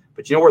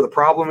 But you know where the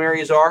problem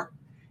areas are?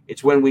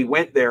 It's when we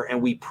went there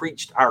and we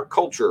preached our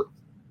culture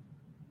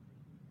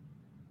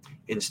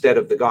instead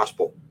of the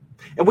gospel.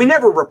 And we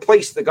never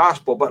replaced the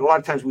gospel, but a lot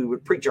of times we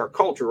would preach our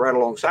culture right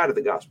alongside of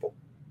the gospel.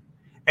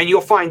 And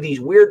you'll find these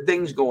weird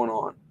things going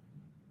on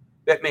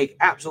that make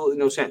absolutely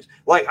no sense.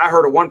 Like I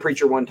heard of one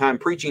preacher one time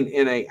preaching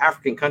in an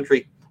African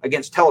country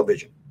against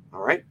television.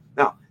 All right.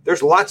 Now,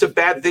 there's lots of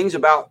bad things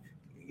about,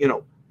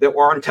 that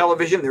are on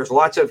television. There's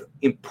lots of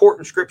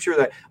important scripture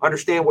that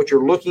understand what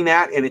you're looking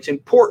at, and it's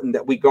important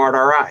that we guard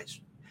our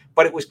eyes.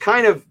 But it was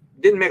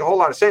didn't make a whole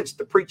lot of sense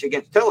to preach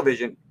against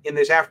television in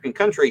this African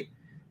country,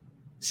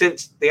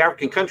 since the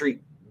African country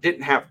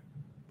didn't have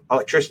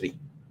electricity.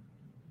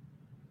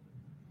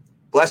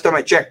 Last time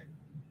I checked,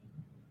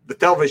 the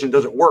television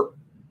doesn't work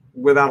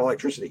without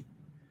electricity.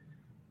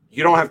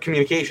 You don't have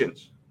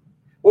communications.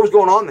 What was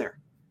going on there?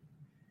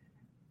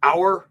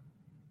 Our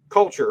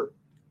culture,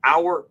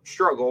 our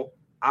struggle,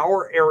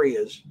 our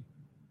areas,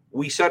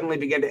 we suddenly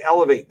began to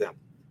elevate them.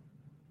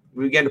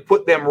 We began to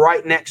put them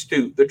right next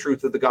to the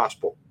truth of the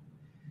gospel.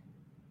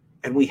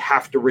 And we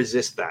have to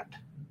resist that.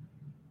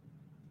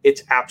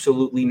 It's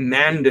absolutely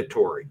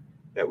mandatory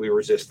that we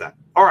resist that.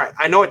 All right,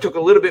 I know it took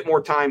a little bit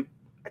more time.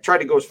 I tried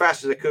to go as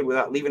fast as I could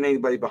without leaving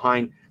anybody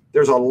behind.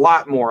 There's a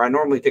lot more. I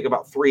normally take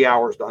about 3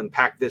 hours to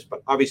unpack this,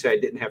 but obviously I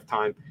didn't have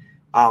time.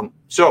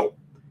 So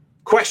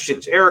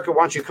questions. Erica,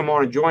 why don't you come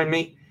on and join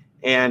me?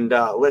 And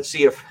let's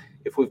see if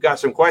we've got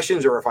some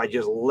questions or if I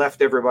just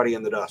left everybody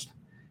in the dust.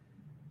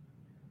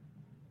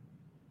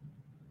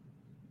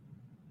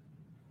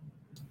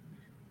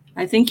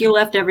 I think you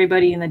left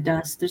everybody in the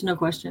dust. There's no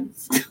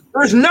questions.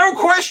 There's no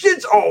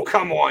questions? Oh,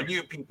 come on.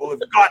 You people have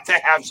got to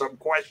have some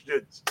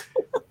questions.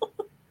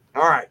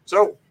 All right.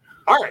 So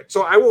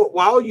I will,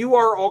 while you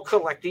are all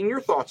collecting your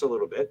thoughts a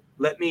little bit,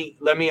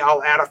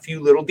 I'll add a few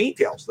little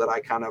details that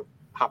I kind of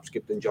hop,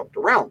 skipped, and jumped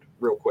around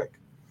real quick.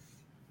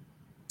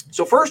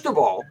 So first of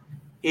all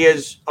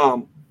is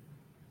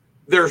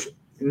there's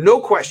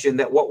no question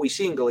that what we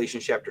see in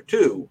Galatians chapter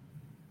 2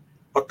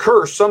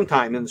 occurs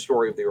sometime in the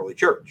story of the early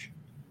church.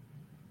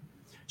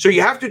 So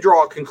you have to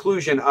draw a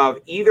conclusion of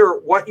either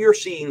what you're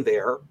seeing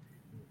there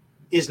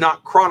is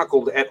not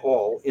chronicled at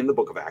all in the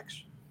book of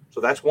Acts.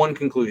 So that's one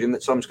conclusion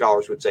that some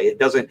scholars would say.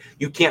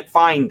 You can't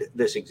find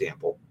this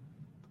example.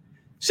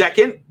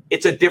 Second,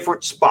 it's a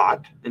different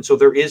spot. And so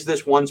there is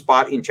this one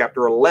spot in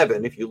chapter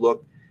 11, if you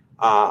look,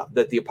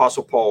 that the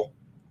Apostle Paul,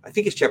 I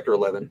think it's chapter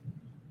 11.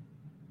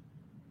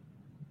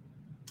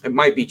 It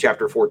might be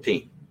chapter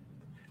 14,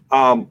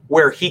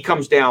 where he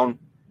comes down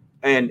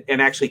and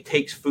actually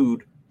takes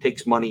food,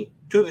 takes money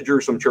to the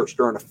Jerusalem church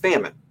during a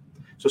famine.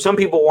 So some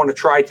people want to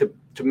try to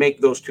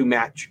make those two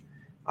match.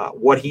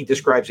 What he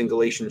describes in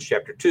Galatians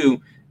chapter 2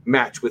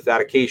 match with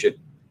that occasion.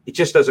 It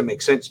just doesn't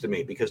make sense to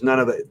me because none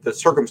of the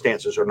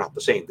circumstances are not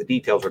the same. The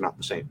details are not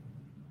the same.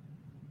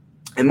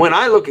 And when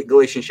I look at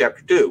Galatians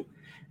chapter 2,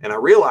 and I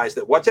realize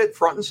that what's at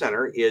front and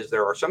center is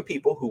there are some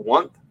people who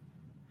want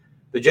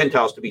the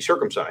Gentiles to be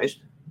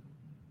circumcised,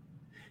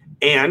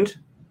 and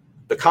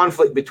the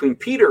conflict between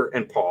Peter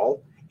and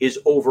Paul is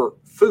over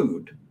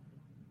food.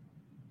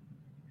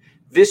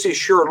 This is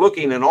sure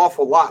looking an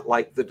awful lot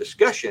like the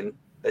discussion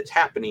that's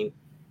happening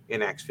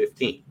in Acts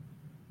 15.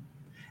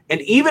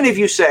 And even if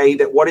you say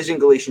that what is in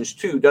Galatians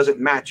 2 doesn't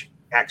match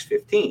Acts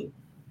 15,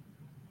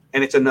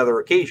 and it's another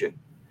occasion,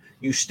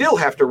 you still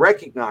have to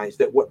recognize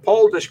that what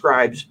Paul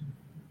describes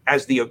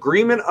as the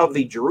agreement of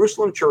the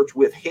Jerusalem church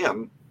with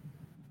him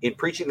in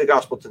preaching the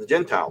gospel to the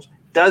Gentiles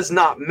does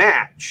not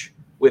match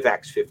with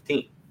Acts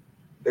 15.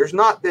 There's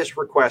not this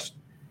request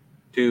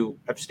to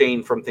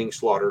abstain from things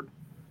slaughtered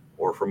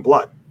or from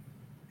blood.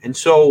 And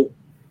so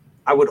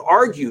I would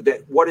argue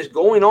that what is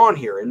going on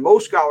here, and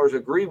most scholars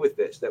agree with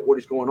this, that what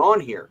is going on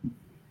here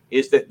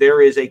is that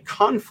there is a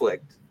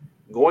conflict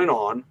going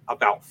on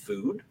about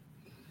food,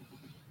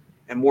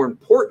 and more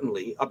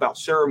importantly, about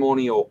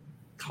ceremonial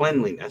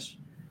cleanliness,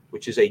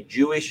 which is a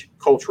Jewish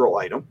cultural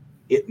item.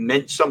 It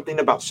meant something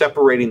about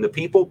separating the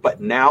people, but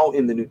now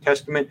in the New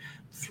Testament,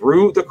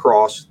 through the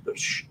cross,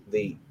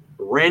 the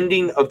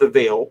rending of the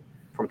veil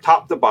from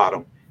top to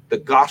bottom, the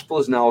gospel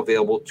is now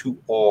available to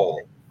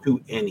all,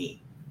 to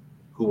any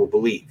who will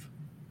believe.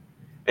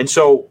 And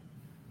so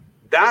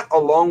that,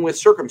 along with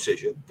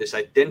circumcision, this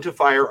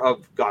identifier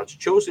of God's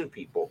chosen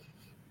people,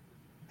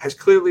 has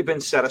clearly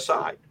been set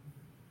aside.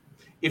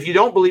 If you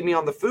don't believe me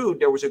on the food,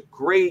 there was a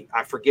great,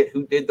 I forget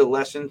who did the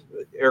lesson.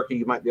 Erica,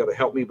 you might be able to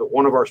help me, but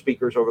one of our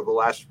speakers over the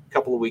last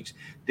couple of weeks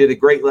did a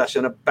great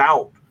lesson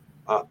about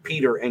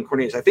Peter and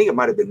Cornelius. I think it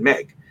might have been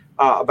Meg,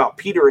 about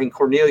Peter and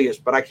Cornelius,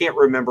 but I can't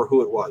remember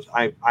who it was.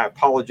 I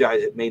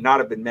apologize. It may not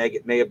have been Meg.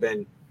 It may have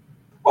been,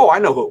 I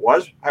know who it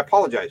was. I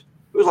apologize.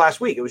 It was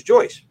last week. It was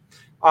Joyce,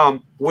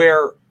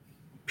 where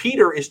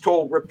Peter is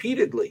told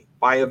repeatedly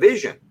by a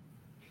vision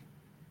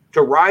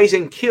to rise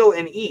and kill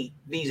and eat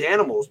these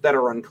animals that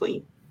are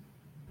unclean.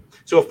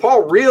 So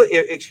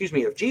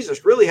if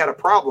Jesus really had a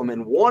problem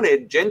and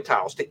wanted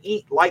Gentiles to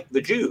eat like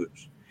the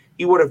Jews,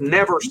 he would have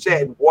never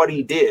said what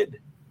he did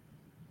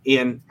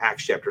in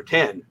Acts chapter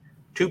 10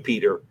 to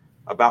Peter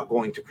about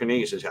going to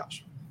Cornelius'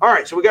 house. All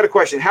right, so we got a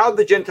question. How did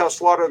the Gentiles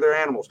slaughter their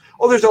animals?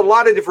 Oh, there's a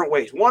lot of different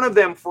ways. One of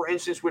them, for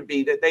instance, would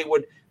be that they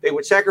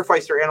would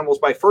sacrifice their animals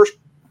by first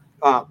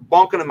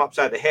bonking them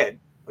upside the head.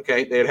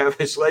 Okay, they'd have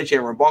a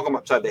sledgehammer and bonk them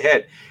upside the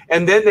head.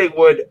 And then they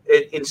would,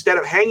 instead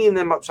of hanging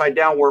them upside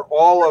down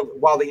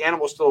while the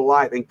animal's still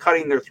alive and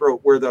cutting their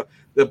throat, where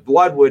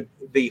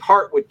the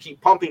heart would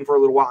keep pumping for a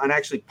little while and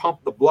actually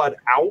pump the blood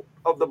out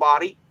of the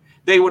body,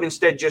 they would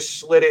instead just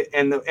slit it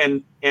and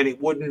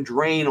it wouldn't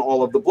drain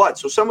all of the blood.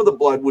 So some of the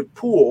blood would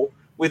pool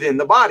within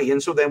the body.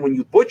 And so then when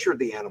you butchered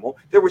the animal,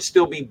 there would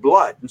still be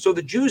blood. And so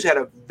the Jews had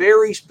a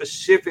very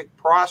specific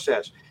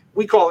process.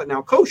 We call it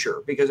now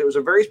kosher because it was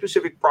a very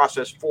specific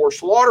process for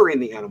slaughtering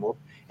the animal.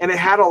 And it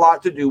had a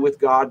lot to do with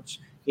God's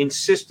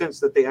insistence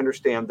that they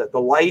understand that the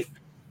life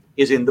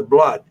is in the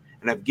blood.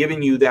 And I've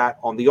given you that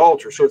on the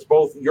altar. So it's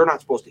both, you're not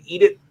supposed to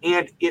eat it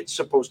and it's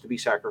supposed to be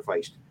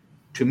sacrificed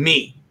to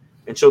me.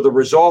 And so the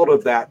result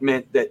of that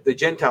meant that the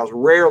Gentiles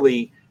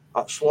rarely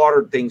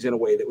slaughtered things in a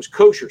way that was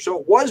kosher. So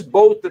it was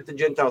both that the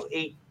Gentiles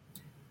ate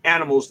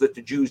animals that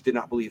the Jews did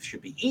not believe should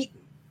be eaten,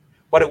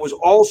 but it was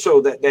also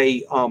that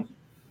they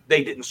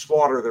didn't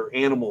slaughter their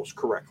animals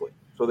correctly.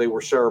 So they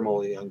were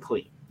ceremonially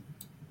unclean.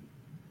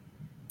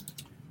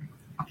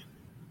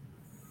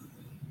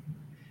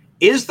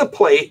 Is the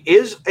place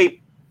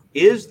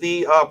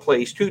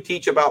to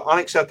teach about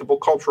unacceptable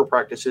cultural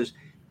practices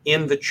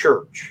in the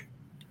church?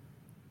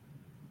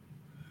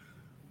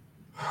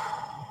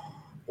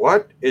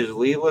 What is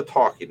Leela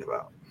talking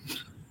about?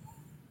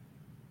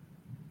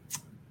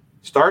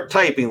 Start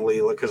typing,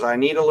 Leela, because I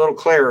need a little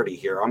clarity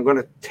here. I'm going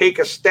to take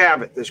a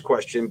stab at this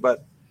question,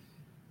 but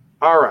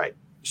all right.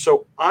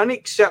 So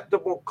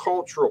unacceptable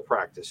cultural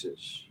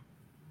practices.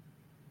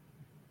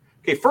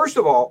 Okay, first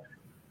of all,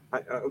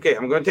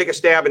 I'm going to take a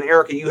stab, and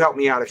Erica, you help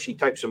me out if she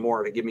types some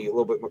more to give me a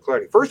little bit more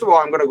clarity. First of all,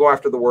 I'm going to go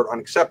after the word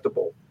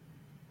unacceptable.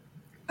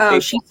 Oh,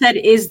 she said,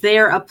 is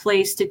there a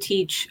place to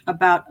teach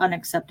about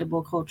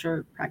unacceptable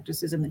culture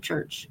practices in the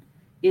church?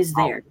 Is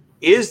there?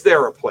 Is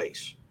there a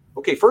place?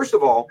 Okay, first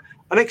of all,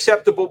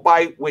 unacceptable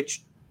by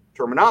which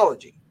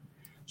terminology?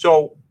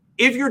 So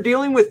if you're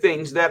dealing with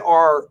things that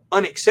are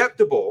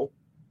unacceptable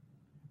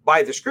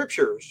by the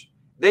scriptures,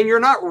 then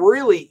you're not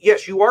really,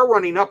 yes, you are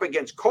running up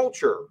against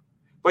culture,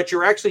 but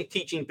you're actually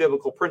teaching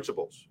biblical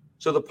principles.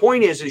 So the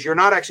point is you're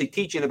not actually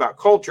teaching about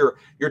culture,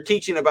 you're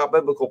teaching about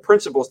biblical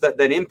principles that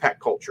impact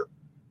culture.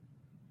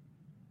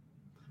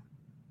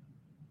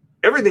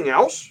 Everything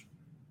else,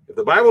 if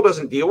the Bible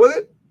doesn't deal with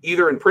it,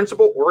 either in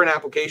principle or in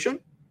application,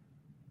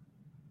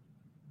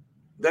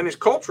 then it's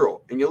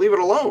cultural and you leave it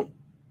alone.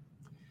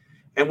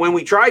 And when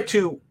we try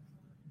to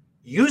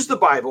use the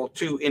Bible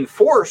to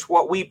enforce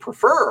what we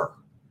prefer,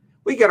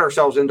 we get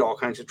ourselves into all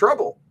kinds of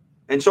trouble.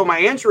 And so my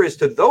answer is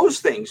to those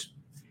things,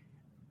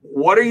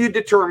 what are you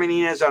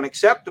determining as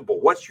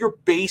unacceptable? What's your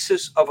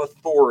basis of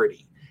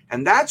authority?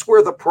 And that's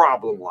where the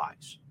problem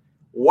lies.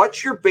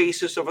 What's your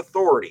basis of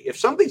authority? If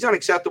something's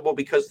unacceptable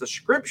because the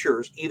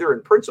scriptures, either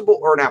in principle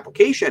or in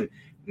application,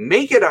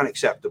 make it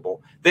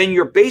unacceptable, then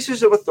your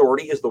basis of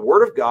authority is the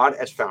word of God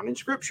as found in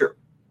scripture.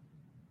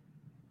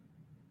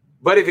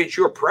 But if it's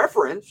your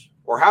preference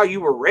or how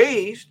you were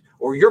raised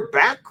or your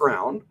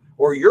background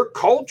or your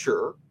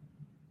culture,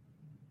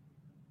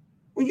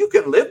 well, you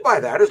can live by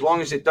that as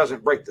long as it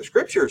doesn't break the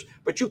scriptures,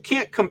 but you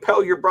can't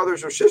compel your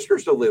brothers or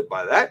sisters to live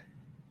by that,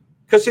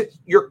 because it's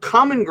your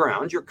common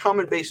ground, your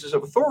common basis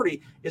of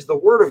authority is the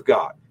word of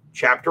God,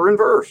 chapter and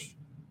verse.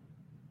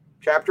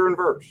 Chapter and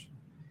verse.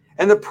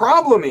 And the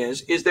problem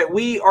is that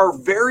we are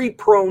very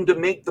prone to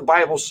make the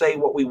Bible say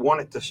what we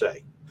want it to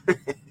say.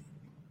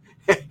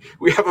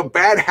 We have a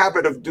bad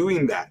habit of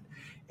doing that.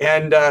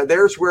 And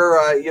there's where,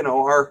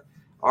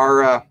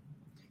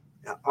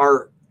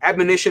 our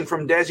admonition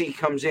from Desi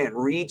comes in.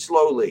 Read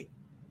slowly.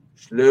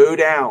 Slow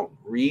down.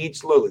 Read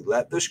slowly.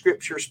 Let the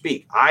scripture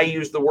speak. I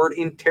use the word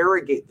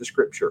interrogate the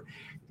scripture.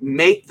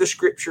 Make the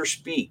scripture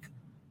speak.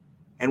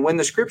 And when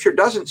the scripture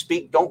doesn't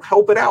speak, don't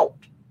help it out.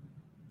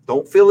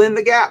 Don't fill in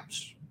the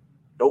gaps.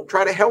 Don't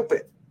try to help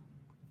it.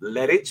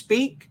 Let it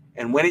speak.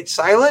 And when it's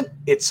silent,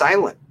 it's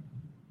silent.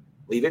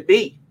 Leave it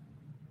be.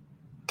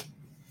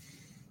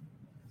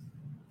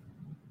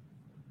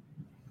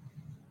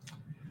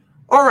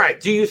 All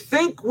right. Do you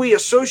think we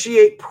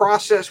associate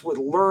process with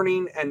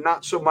learning and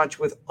not so much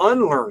with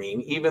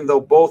unlearning, even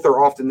though both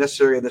are often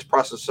necessary in this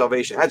process of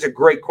salvation? That's a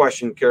great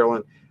question,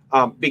 Carolyn,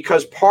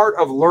 because part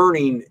of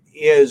learning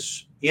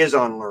is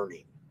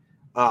unlearning.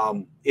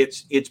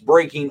 It's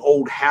breaking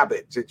old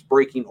habits. It's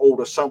breaking old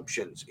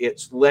assumptions.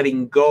 It's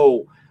letting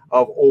go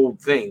of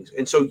old things.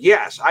 And so,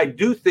 yes, I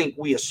do think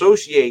we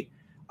associate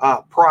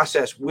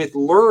process with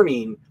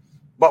learning,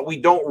 but we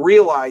don't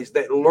realize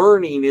that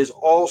learning is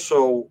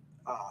also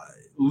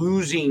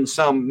losing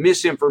some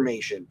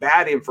misinformation,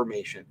 bad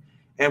information.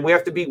 And we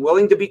have to be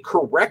willing to be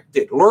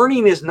corrected.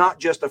 Learning is not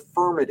just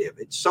affirmative.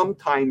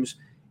 Sometimes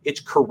it's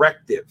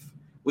corrective.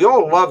 We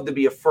all love to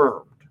be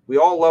affirmed. We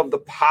all love the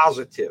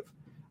positive,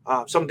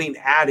 something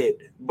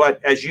added. But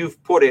as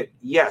you've put it,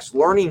 yes,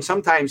 learning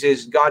sometimes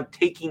is God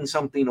taking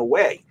something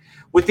away.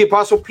 With the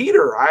Apostle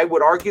Peter, I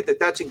would argue that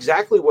that's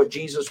exactly what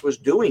Jesus was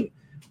doing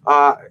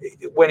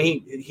when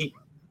he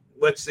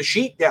lets the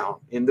sheet down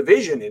in the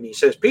vision. And he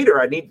says, Peter,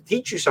 I need to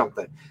teach you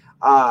something.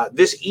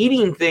 This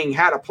eating thing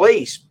had a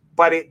place,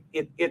 but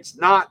it's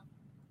not,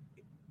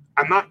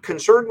 I'm not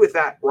concerned with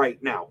that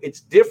right now.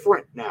 It's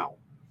different now.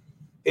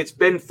 It's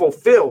been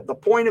fulfilled. The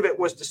point of it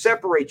was to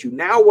separate you.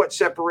 Now what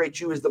separates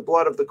you is the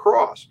blood of the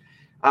cross.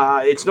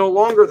 It's no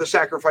longer the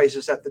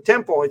sacrifices at the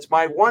temple. It's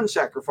my one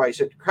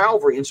sacrifice at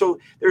Calvary. And so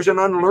there's an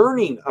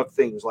unlearning of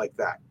things like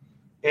that.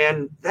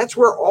 And that's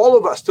where all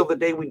of us till the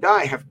day we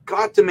die have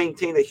got to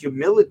maintain a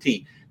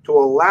humility to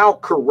allow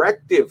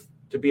corrective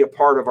to be a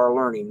part of our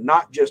learning,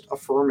 not just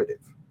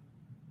affirmative.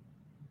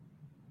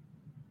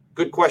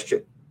 Good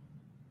question.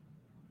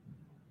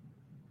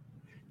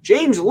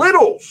 James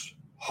Littles.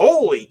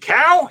 Holy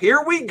cow,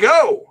 here we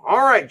go.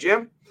 All right,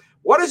 Jim.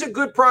 What is a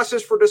good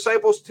process for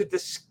disciples to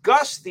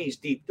discuss these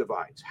deep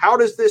divides? How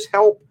does this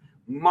help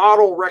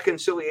model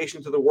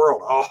reconciliation to the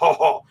world?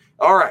 Oh,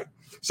 all right.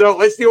 So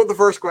let's deal with the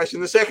first question.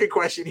 The second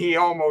question, he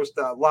almost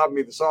lobbed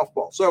me the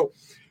softball. So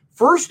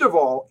first of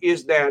all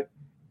is that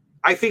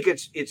I think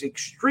it's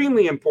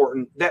extremely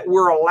important that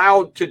we're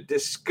allowed to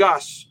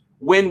discuss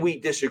when we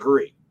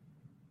disagree.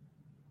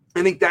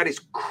 I think that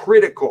is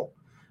critical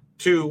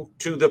to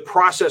the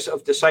process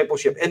of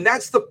discipleship. And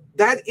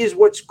that is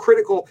what's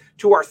critical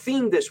to our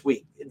theme this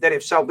week, that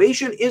if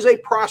salvation is a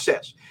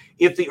process,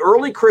 if the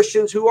early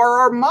Christians, who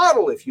are our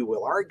model, if you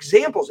will, our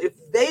examples, if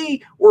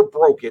they were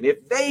broken,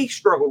 if they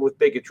struggled with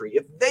bigotry,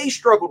 if they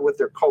struggled with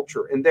their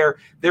culture and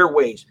their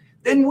ways,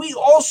 then we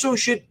also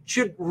should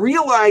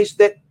realize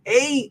that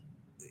A,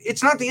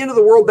 it's not the end of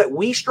the world that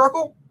we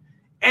struggle,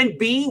 and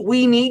B,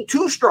 we need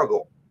to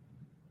struggle.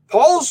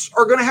 Paul's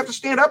are going to have to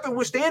stand up and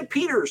withstand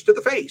Peter's to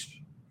the face.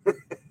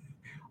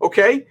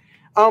 Okay?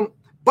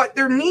 But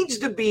there needs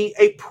to be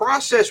a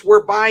process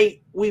whereby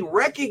we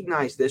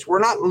recognize this. We're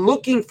not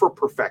looking for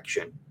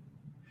perfection,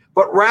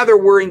 but rather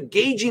we're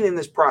engaging in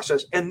this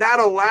process, and that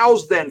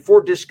allows then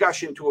for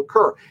discussion to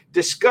occur.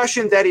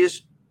 Discussion that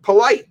is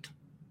polite,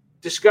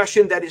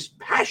 discussion that is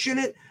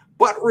passionate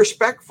but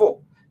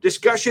respectful,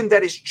 discussion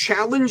that is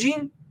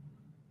challenging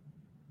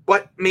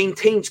but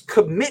maintains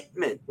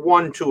commitment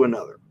one to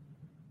another.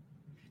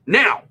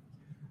 Now,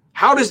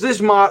 how does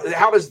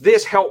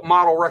this help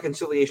model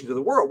reconciliation to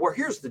the world? Well,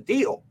 here's the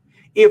deal.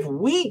 If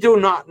we do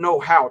not know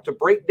how to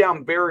break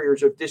down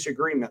barriers of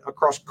disagreement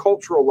across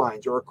cultural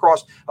lines or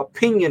across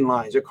opinion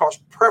lines, across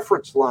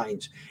preference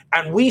lines,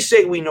 and we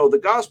say we know the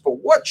gospel,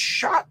 what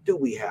shot do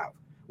we have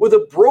with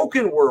a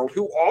broken world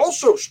who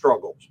also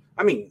struggles?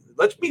 I mean,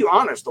 let's be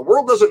honest. The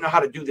world doesn't know how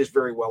to do this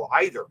very well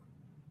either.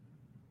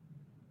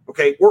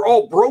 Okay, we're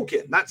all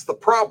broken. That's the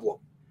problem.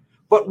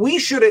 But we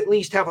should at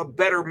least have a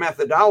better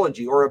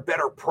methodology or a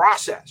better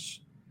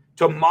process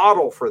to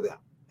model for them.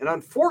 And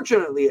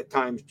unfortunately, at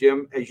times,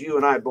 Jim, as you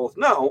and I both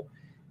know,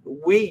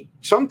 we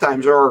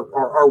sometimes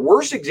are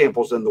worse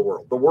examples than the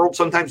world. The world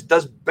sometimes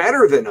does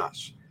better than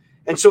us.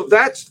 And so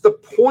that's the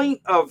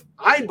point of,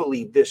 I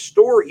believe, this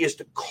story is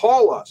to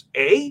call us,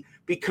 A,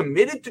 be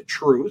committed to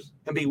truth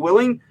and be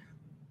willing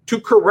to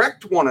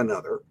correct one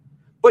another,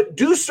 but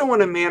do so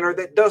in a manner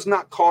that does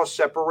not cause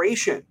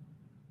separation.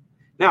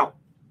 Now,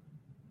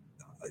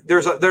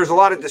 there's a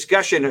lot of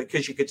discussion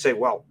because you could say,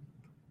 well,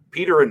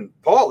 Peter and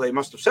Paul, they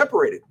must have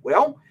separated.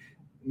 Well,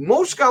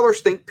 most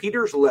scholars think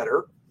Peter's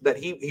letter, that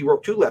he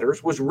wrote 2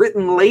 letters, was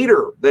written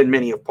later than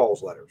many of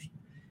Paul's letters.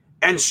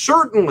 And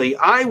certainly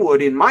I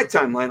would, in my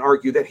timeline,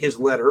 argue that his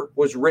letter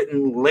was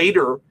written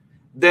later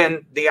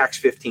than the Acts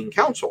 15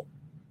 council.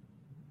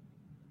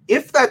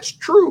 If that's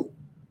true,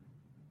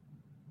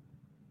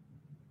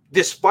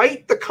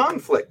 despite the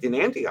conflict in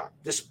Antioch,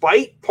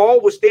 despite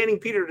Paul withstanding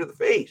Peter to the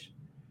face,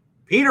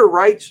 Peter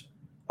writes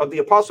of the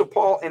Apostle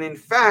Paul, and in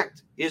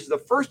fact is the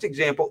first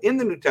example in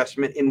the New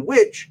Testament in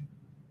which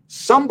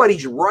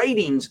somebody's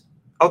writings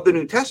of the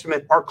New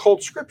Testament are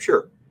called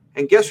Scripture.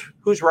 And guess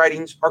whose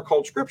writings are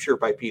called Scripture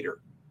by Peter?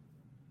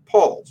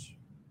 Paul's.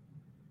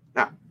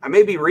 Now, I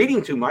may be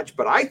reading too much,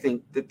 but I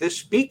think that this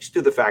speaks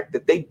to the fact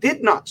that they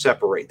did not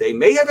separate. They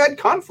may have had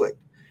conflict.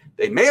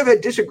 They may have had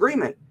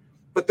disagreement,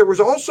 but there was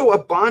also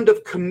a bond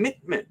of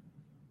commitment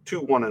to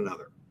one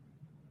another.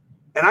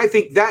 And I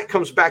think that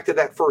comes back to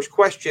that first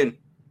question.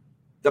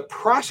 The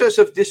process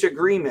of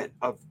disagreement,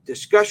 of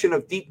discussion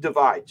of deep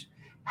divides,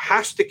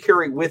 has to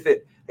carry with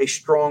it a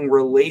strong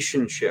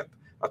relationship,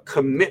 a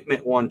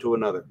commitment one to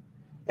another.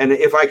 And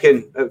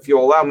if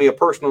you'll allow me a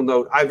personal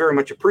note, I very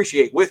much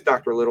appreciate with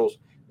Dr. Littles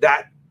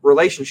that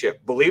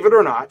relationship. Believe it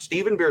or not,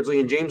 Stephen Beardsley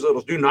and James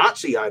Littles do not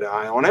see eye to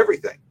eye on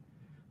everything.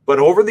 But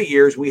over the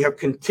years, we have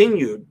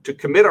continued to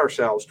commit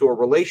ourselves to a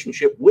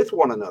relationship with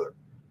one another.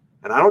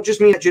 And I don't just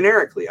mean that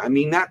generically. I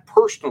mean that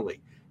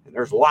personally. And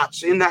there's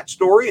lots in that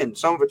story, and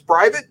some of it's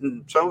private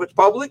and some of it's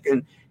public.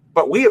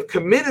 But we have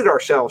committed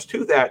ourselves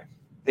to that.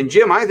 And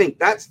Jim, I think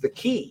that's the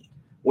key.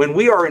 When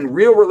we are in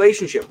real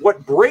relationship,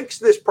 what breaks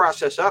this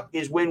process up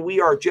is when we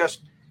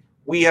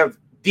have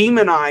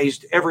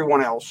demonized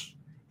everyone else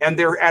and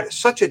they're at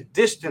such a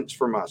distance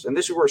from us. And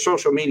this is where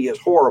social media is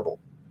horrible,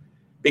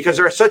 because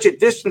they're at such a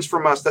distance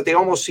from us that they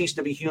almost cease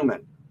to be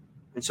human.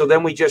 And so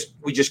then we just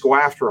go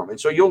after them. And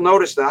so you'll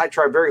notice that I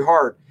try very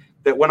hard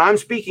that when I'm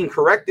speaking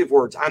corrective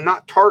words, I'm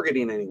not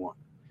targeting anyone.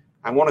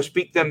 I want to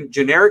speak them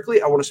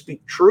generically. I want to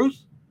speak truth.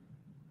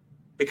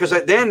 Because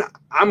then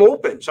I'm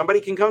open. Somebody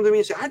can come to me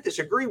and say, I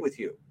disagree with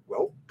you.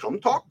 Well,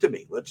 come talk to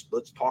me. Let's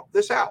talk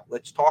this out.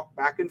 Let's talk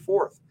back and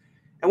forth.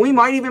 And we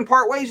might even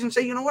part ways and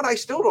say, you know what, I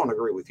still don't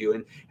agree with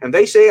you. And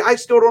they say, I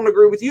still don't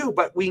agree with you,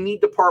 but we need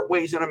to part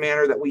ways in a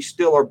manner that we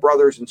still are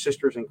brothers and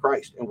sisters in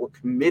Christ, and we're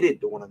committed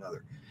to one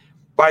another.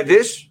 By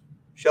this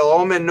shall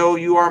all men know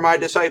you are my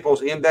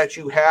disciples, in that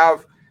you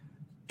have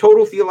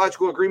total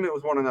theological agreement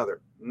with one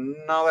another.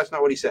 No, that's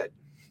not what he said.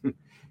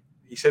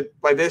 He said,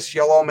 by this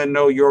shall all men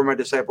know you are my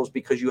disciples,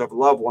 because you have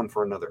love one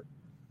for another.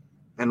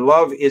 And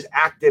love is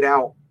acted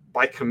out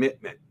by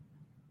commitment.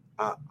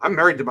 I'm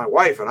married to my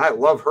wife, and I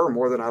love her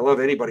more than I love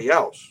anybody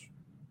else.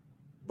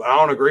 But I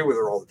don't agree with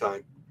her all the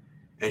time.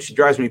 And she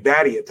drives me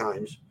batty at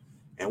times.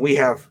 And we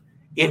have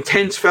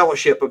intense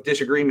fellowship of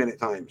disagreement at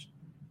times.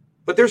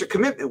 But there's a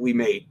commitment we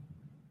made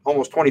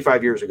almost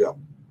 25 years ago.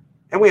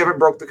 And we haven't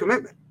broke the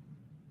commitment.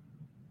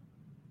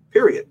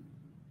 Period.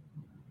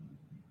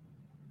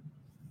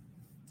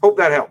 Hope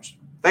that helps.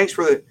 Thanks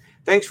for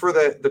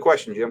the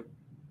question, Jim.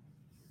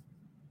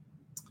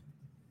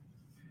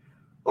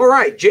 All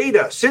right,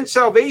 Jada. Since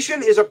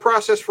salvation is a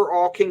process for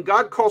all, can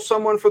God call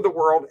someone for the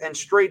world and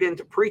straight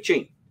into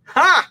preaching?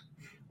 Ha!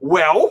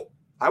 Well,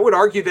 I would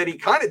argue that he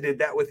kind of did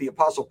that with the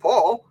Apostle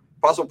Paul.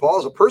 Apostle Paul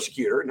is a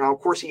persecutor. Now,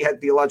 of course, he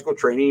had theological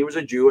training. He was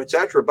a Jew,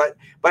 etc. But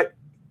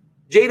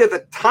Jada,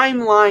 the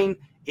timeline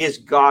is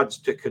God's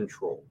to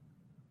control.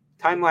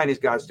 Timeline is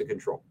God's to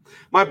control.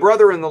 My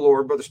brother in the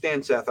Lord, Brother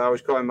Stan Seth, I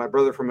always call him my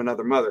brother from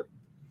another mother.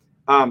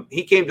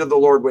 He came to the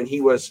Lord when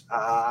he was,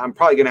 I'm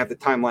probably going to have the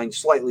timeline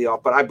slightly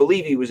off, but I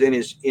believe he was in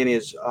his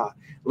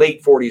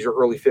late 40s or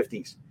early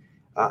 50s.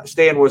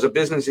 Stan was a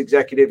business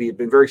executive. He had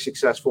been very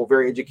successful,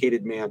 very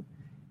educated man.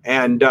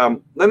 And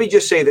let me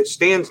just say that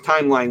Stan's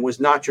timeline was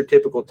not your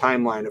typical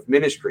timeline of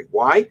ministry.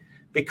 Why?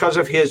 Because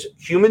of his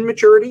human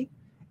maturity,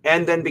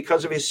 and then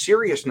because of his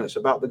seriousness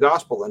about the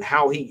gospel and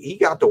how he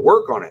got to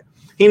work on it.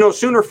 He no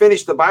sooner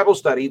finished the Bible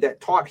study that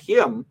taught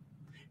him,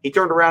 he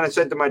turned around and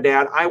said to my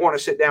dad, I want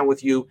to sit down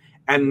with you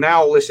and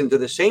now listen to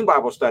the same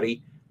Bible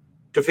study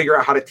to figure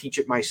out how to teach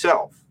it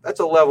myself.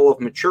 That's a level of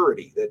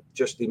maturity that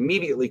just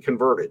immediately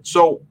converted.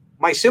 So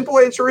my simple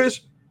answer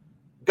is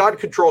God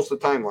controls the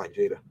timeline,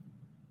 Jada.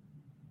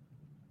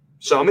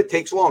 Some it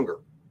takes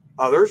longer.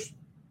 Others,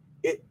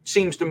 it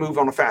seems to move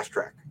on a fast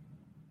track.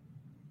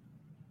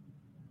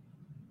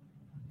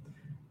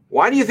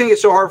 Why do you think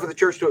it's so hard for the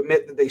church to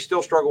admit that they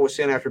still struggle with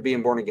sin after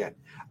being born again?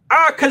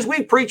 Because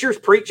we preachers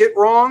preach it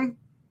wrong.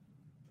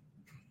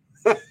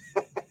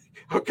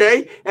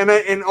 Okay?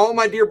 And all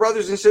my dear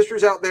brothers and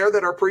sisters out there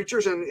that are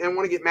preachers and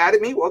want to get mad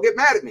at me, well, get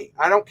mad at me.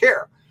 I don't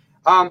care.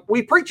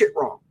 we preach it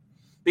wrong.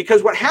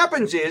 Because what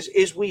happens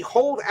is we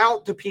hold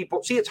out to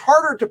people. See, it's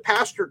harder to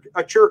pastor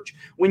a church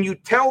when you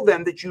tell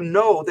them that you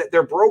know that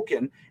they're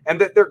broken and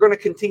that they're going to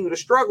continue to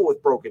struggle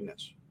with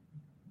brokenness.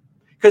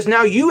 Because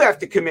now you have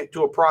to commit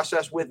to a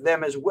process with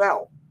them as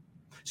well.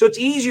 So it's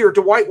easier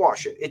to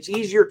whitewash it. It's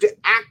easier to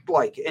act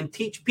like it and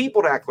teach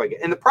people to act like it.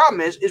 And the problem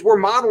is we're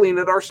modeling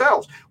it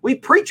ourselves. We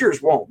preachers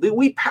won't.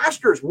 We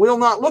pastors will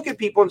not look at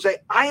people and say,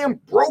 I am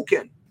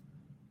broken.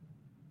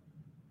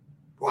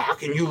 Well, how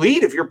can you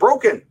lead if you're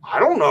broken? I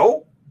don't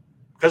know.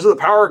 Because of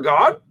the power of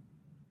God?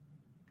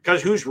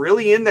 Because who's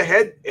really in the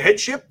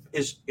headship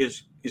is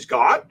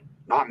God,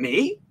 not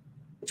me.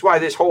 That's why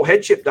this whole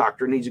headship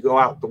doctrine needs to go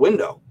out the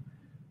window.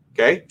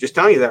 Okay? Just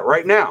telling you that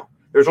right now.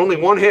 There's only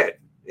one head,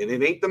 and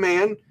it ain't the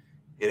man.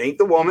 It ain't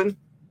the woman.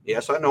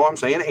 Yes, I know I'm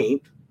saying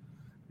ain't.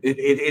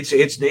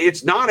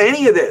 It's not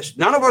any of this.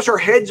 None of us are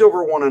heads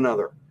over one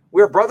another.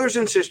 We're brothers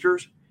and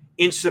sisters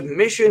in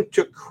submission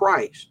to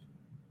Christ.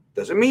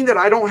 Doesn't mean that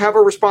I don't have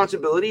a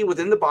responsibility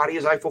within the body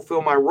as I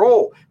fulfill my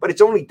role, but it's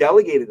only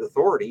delegated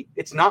authority.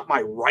 It's not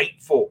my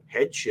rightful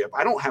headship.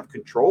 I don't have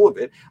control of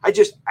it. I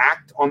just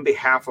act on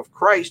behalf of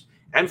Christ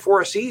and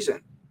for a season,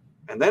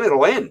 and then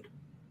it'll end.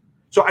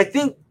 So I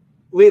think,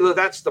 Leila,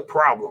 that's the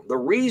problem. The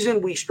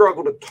reason we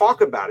struggle to talk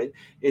about it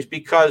is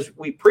because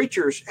we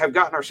preachers have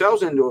gotten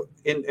ourselves into,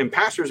 and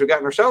pastors have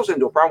gotten ourselves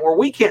into a problem where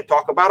we can't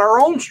talk about our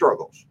own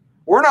struggles.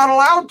 We're not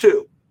allowed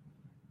to.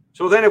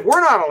 So then if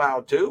we're not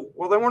allowed to,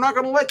 well, then we're not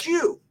going to let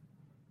you.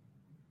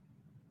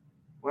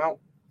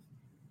 Well,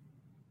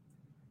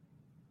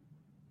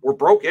 we're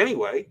broke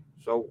anyway,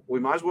 so we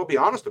might as well be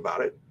honest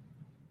about it.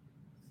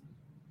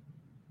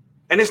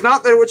 And it's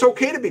not that it's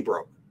okay to be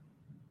broke,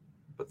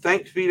 but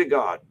thanks be to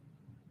God.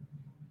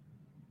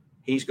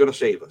 He's going to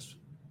save us.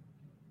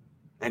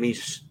 And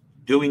he's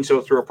doing so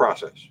through a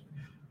process.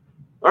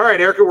 All right,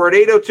 Erica, we're at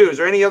 8:02. Is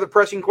there any other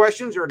pressing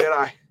questions, or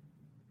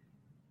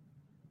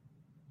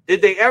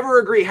did they ever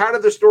agree? How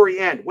did the story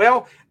end?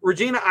 Well,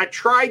 Regina, I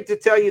tried to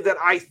tell you that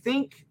I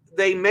think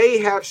they may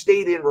have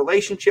stayed in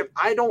relationship.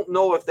 I don't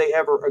know if they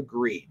ever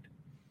agreed.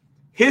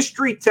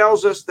 History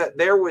tells us that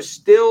there was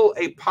still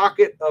a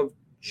pocket of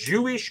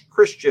Jewish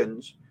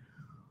Christians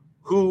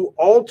who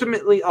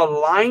ultimately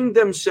aligned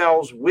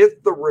themselves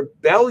with the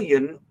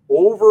rebellion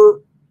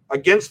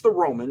against the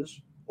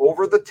Romans,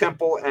 over the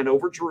temple and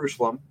over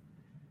Jerusalem.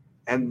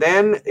 And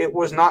then it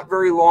was not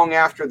very long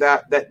after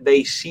that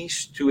they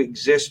ceased to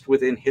exist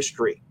within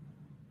history.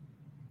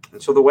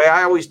 And so the way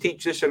I always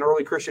teach this in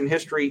early Christian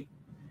history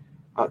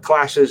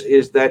classes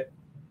is that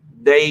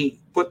they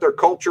put their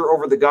culture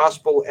over the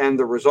gospel, and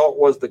the result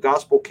was the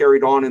gospel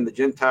carried on in the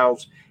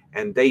Gentiles,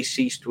 and they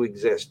ceased to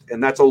exist.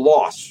 And that's a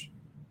loss.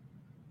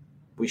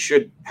 We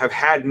should have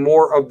had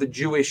more of the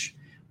Jewish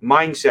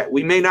mindset.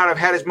 We may not have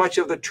had as much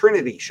of the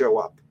Trinity show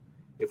up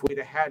if we'd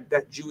have had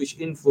that Jewish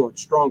influence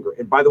stronger.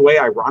 And by the way,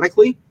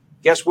 ironically,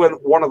 guess when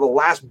one of the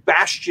last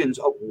bastions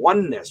of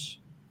oneness,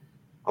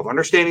 of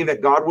understanding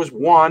that God was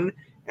one,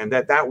 and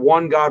that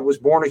one God was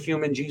born a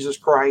human, Jesus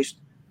Christ,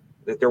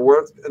 that there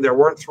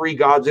weren't three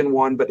gods in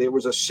one, but it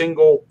was a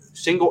single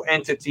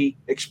entity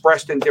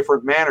expressed in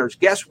different manners.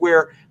 Guess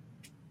where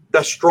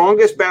the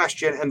strongest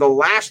bastion and the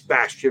last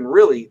bastion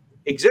really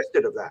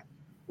existed of that?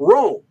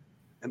 Rome.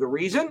 And the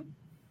reason?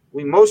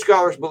 Most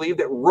scholars believe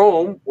that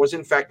Rome was,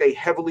 in fact, a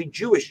heavily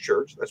Jewish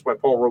church. That's why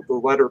Paul wrote the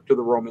letter to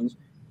the Romans.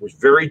 It was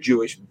very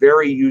Jewish,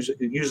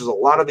 it uses a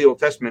lot of the Old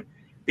Testament,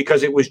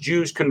 because it was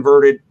Jews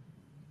converted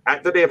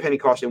at the day of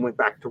Pentecost and went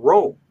back to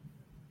Rome.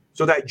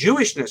 So that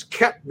Jewishness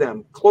kept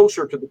them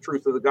closer to the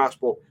truth of the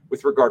gospel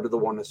with regard to the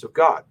oneness of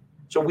God.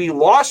 So we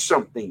lost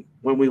something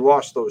when we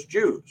lost those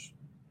Jews.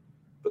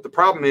 But the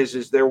problem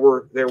is there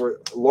were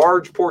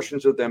large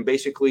portions of them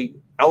basically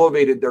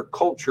elevated their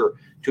culture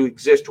to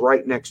exist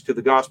right next to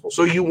the gospel.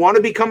 So you want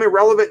to become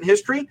irrelevant in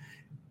history?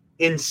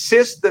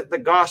 Insist that the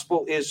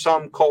gospel is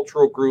some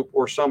cultural group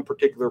or some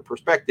particular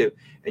perspective,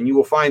 and you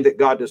will find that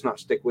God does not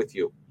stick with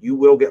you. You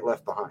will get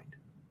left behind.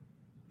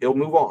 He'll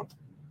move on,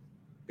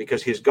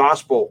 because his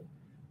gospel,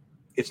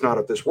 it's not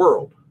of this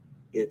world.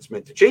 It's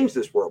meant to change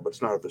this world, but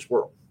it's not of this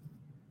world.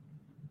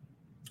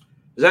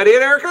 Is that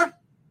it, Erica?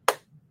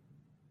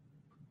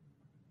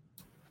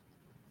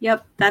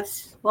 Yep,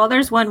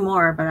 there's one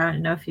more, but I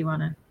don't know if you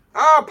want to.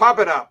 Oh, pop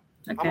it up.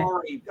 Okay.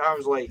 I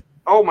was late.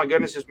 Oh my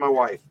goodness, it's my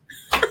wife.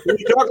 Can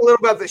you talk a little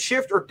about the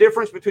shift or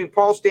difference between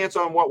Paul's stance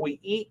on what we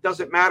eat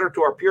doesn't matter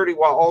to our purity,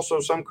 while also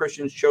some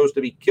Christians chose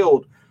to be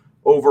killed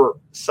over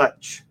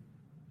such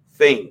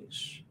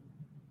things?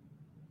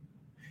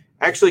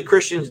 Actually,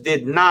 Christians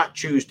did not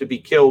choose to be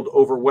killed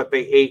over what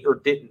they ate or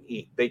didn't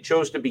eat. They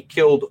chose to be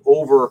killed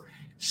over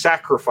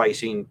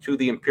sacrificing to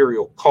the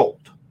imperial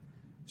cult.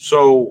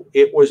 So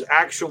it was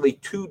actually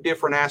two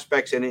different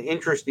aspects. And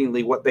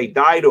interestingly, what they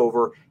died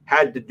over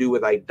had to do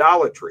with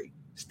idolatry,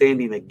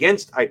 standing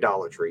against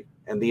idolatry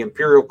and the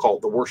imperial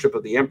cult, the worship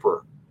of the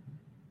emperor.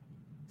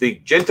 The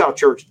Gentile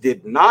church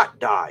did not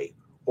die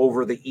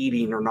over the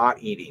eating or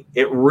not eating.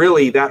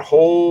 That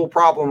whole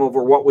problem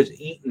over what was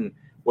eaten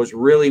was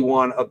really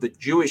one of the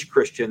Jewish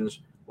Christians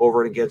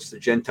over and against the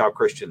Gentile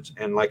Christians.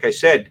 And like I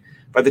said,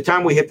 by the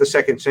time we hit the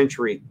 2nd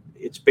century,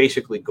 it's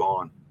basically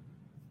gone.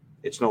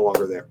 It's no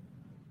longer there.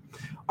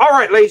 All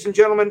right, ladies and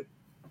gentlemen,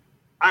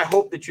 I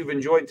hope that you've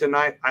enjoyed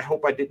tonight. I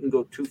hope I didn't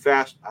go too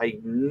fast. I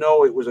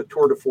know it was a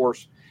tour de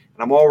force,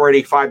 and I'm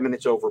already 5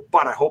 minutes over,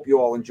 but I hope you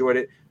all enjoyed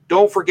it.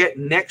 Don't forget,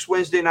 next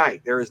Wednesday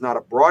night, there is not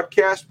a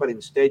broadcast, but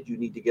instead you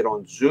need to get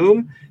on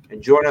Zoom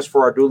and join us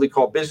for our duly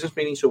called business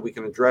meeting so we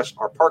can address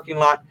our parking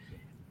lot.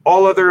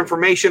 All other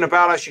information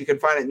about us you can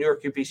find at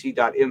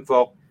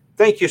newyorkupc.info.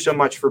 Thank you so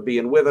much for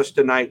being with us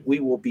tonight. We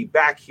will be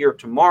back here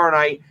tomorrow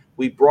night.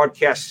 We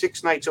broadcast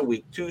 6 nights a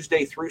week,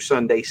 Tuesday through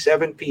Sunday,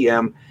 7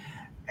 p.m.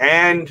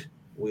 And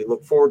we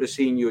look forward to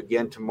seeing you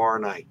again tomorrow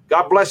night.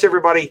 God bless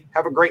everybody.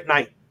 Have a great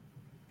night.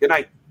 Good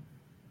night.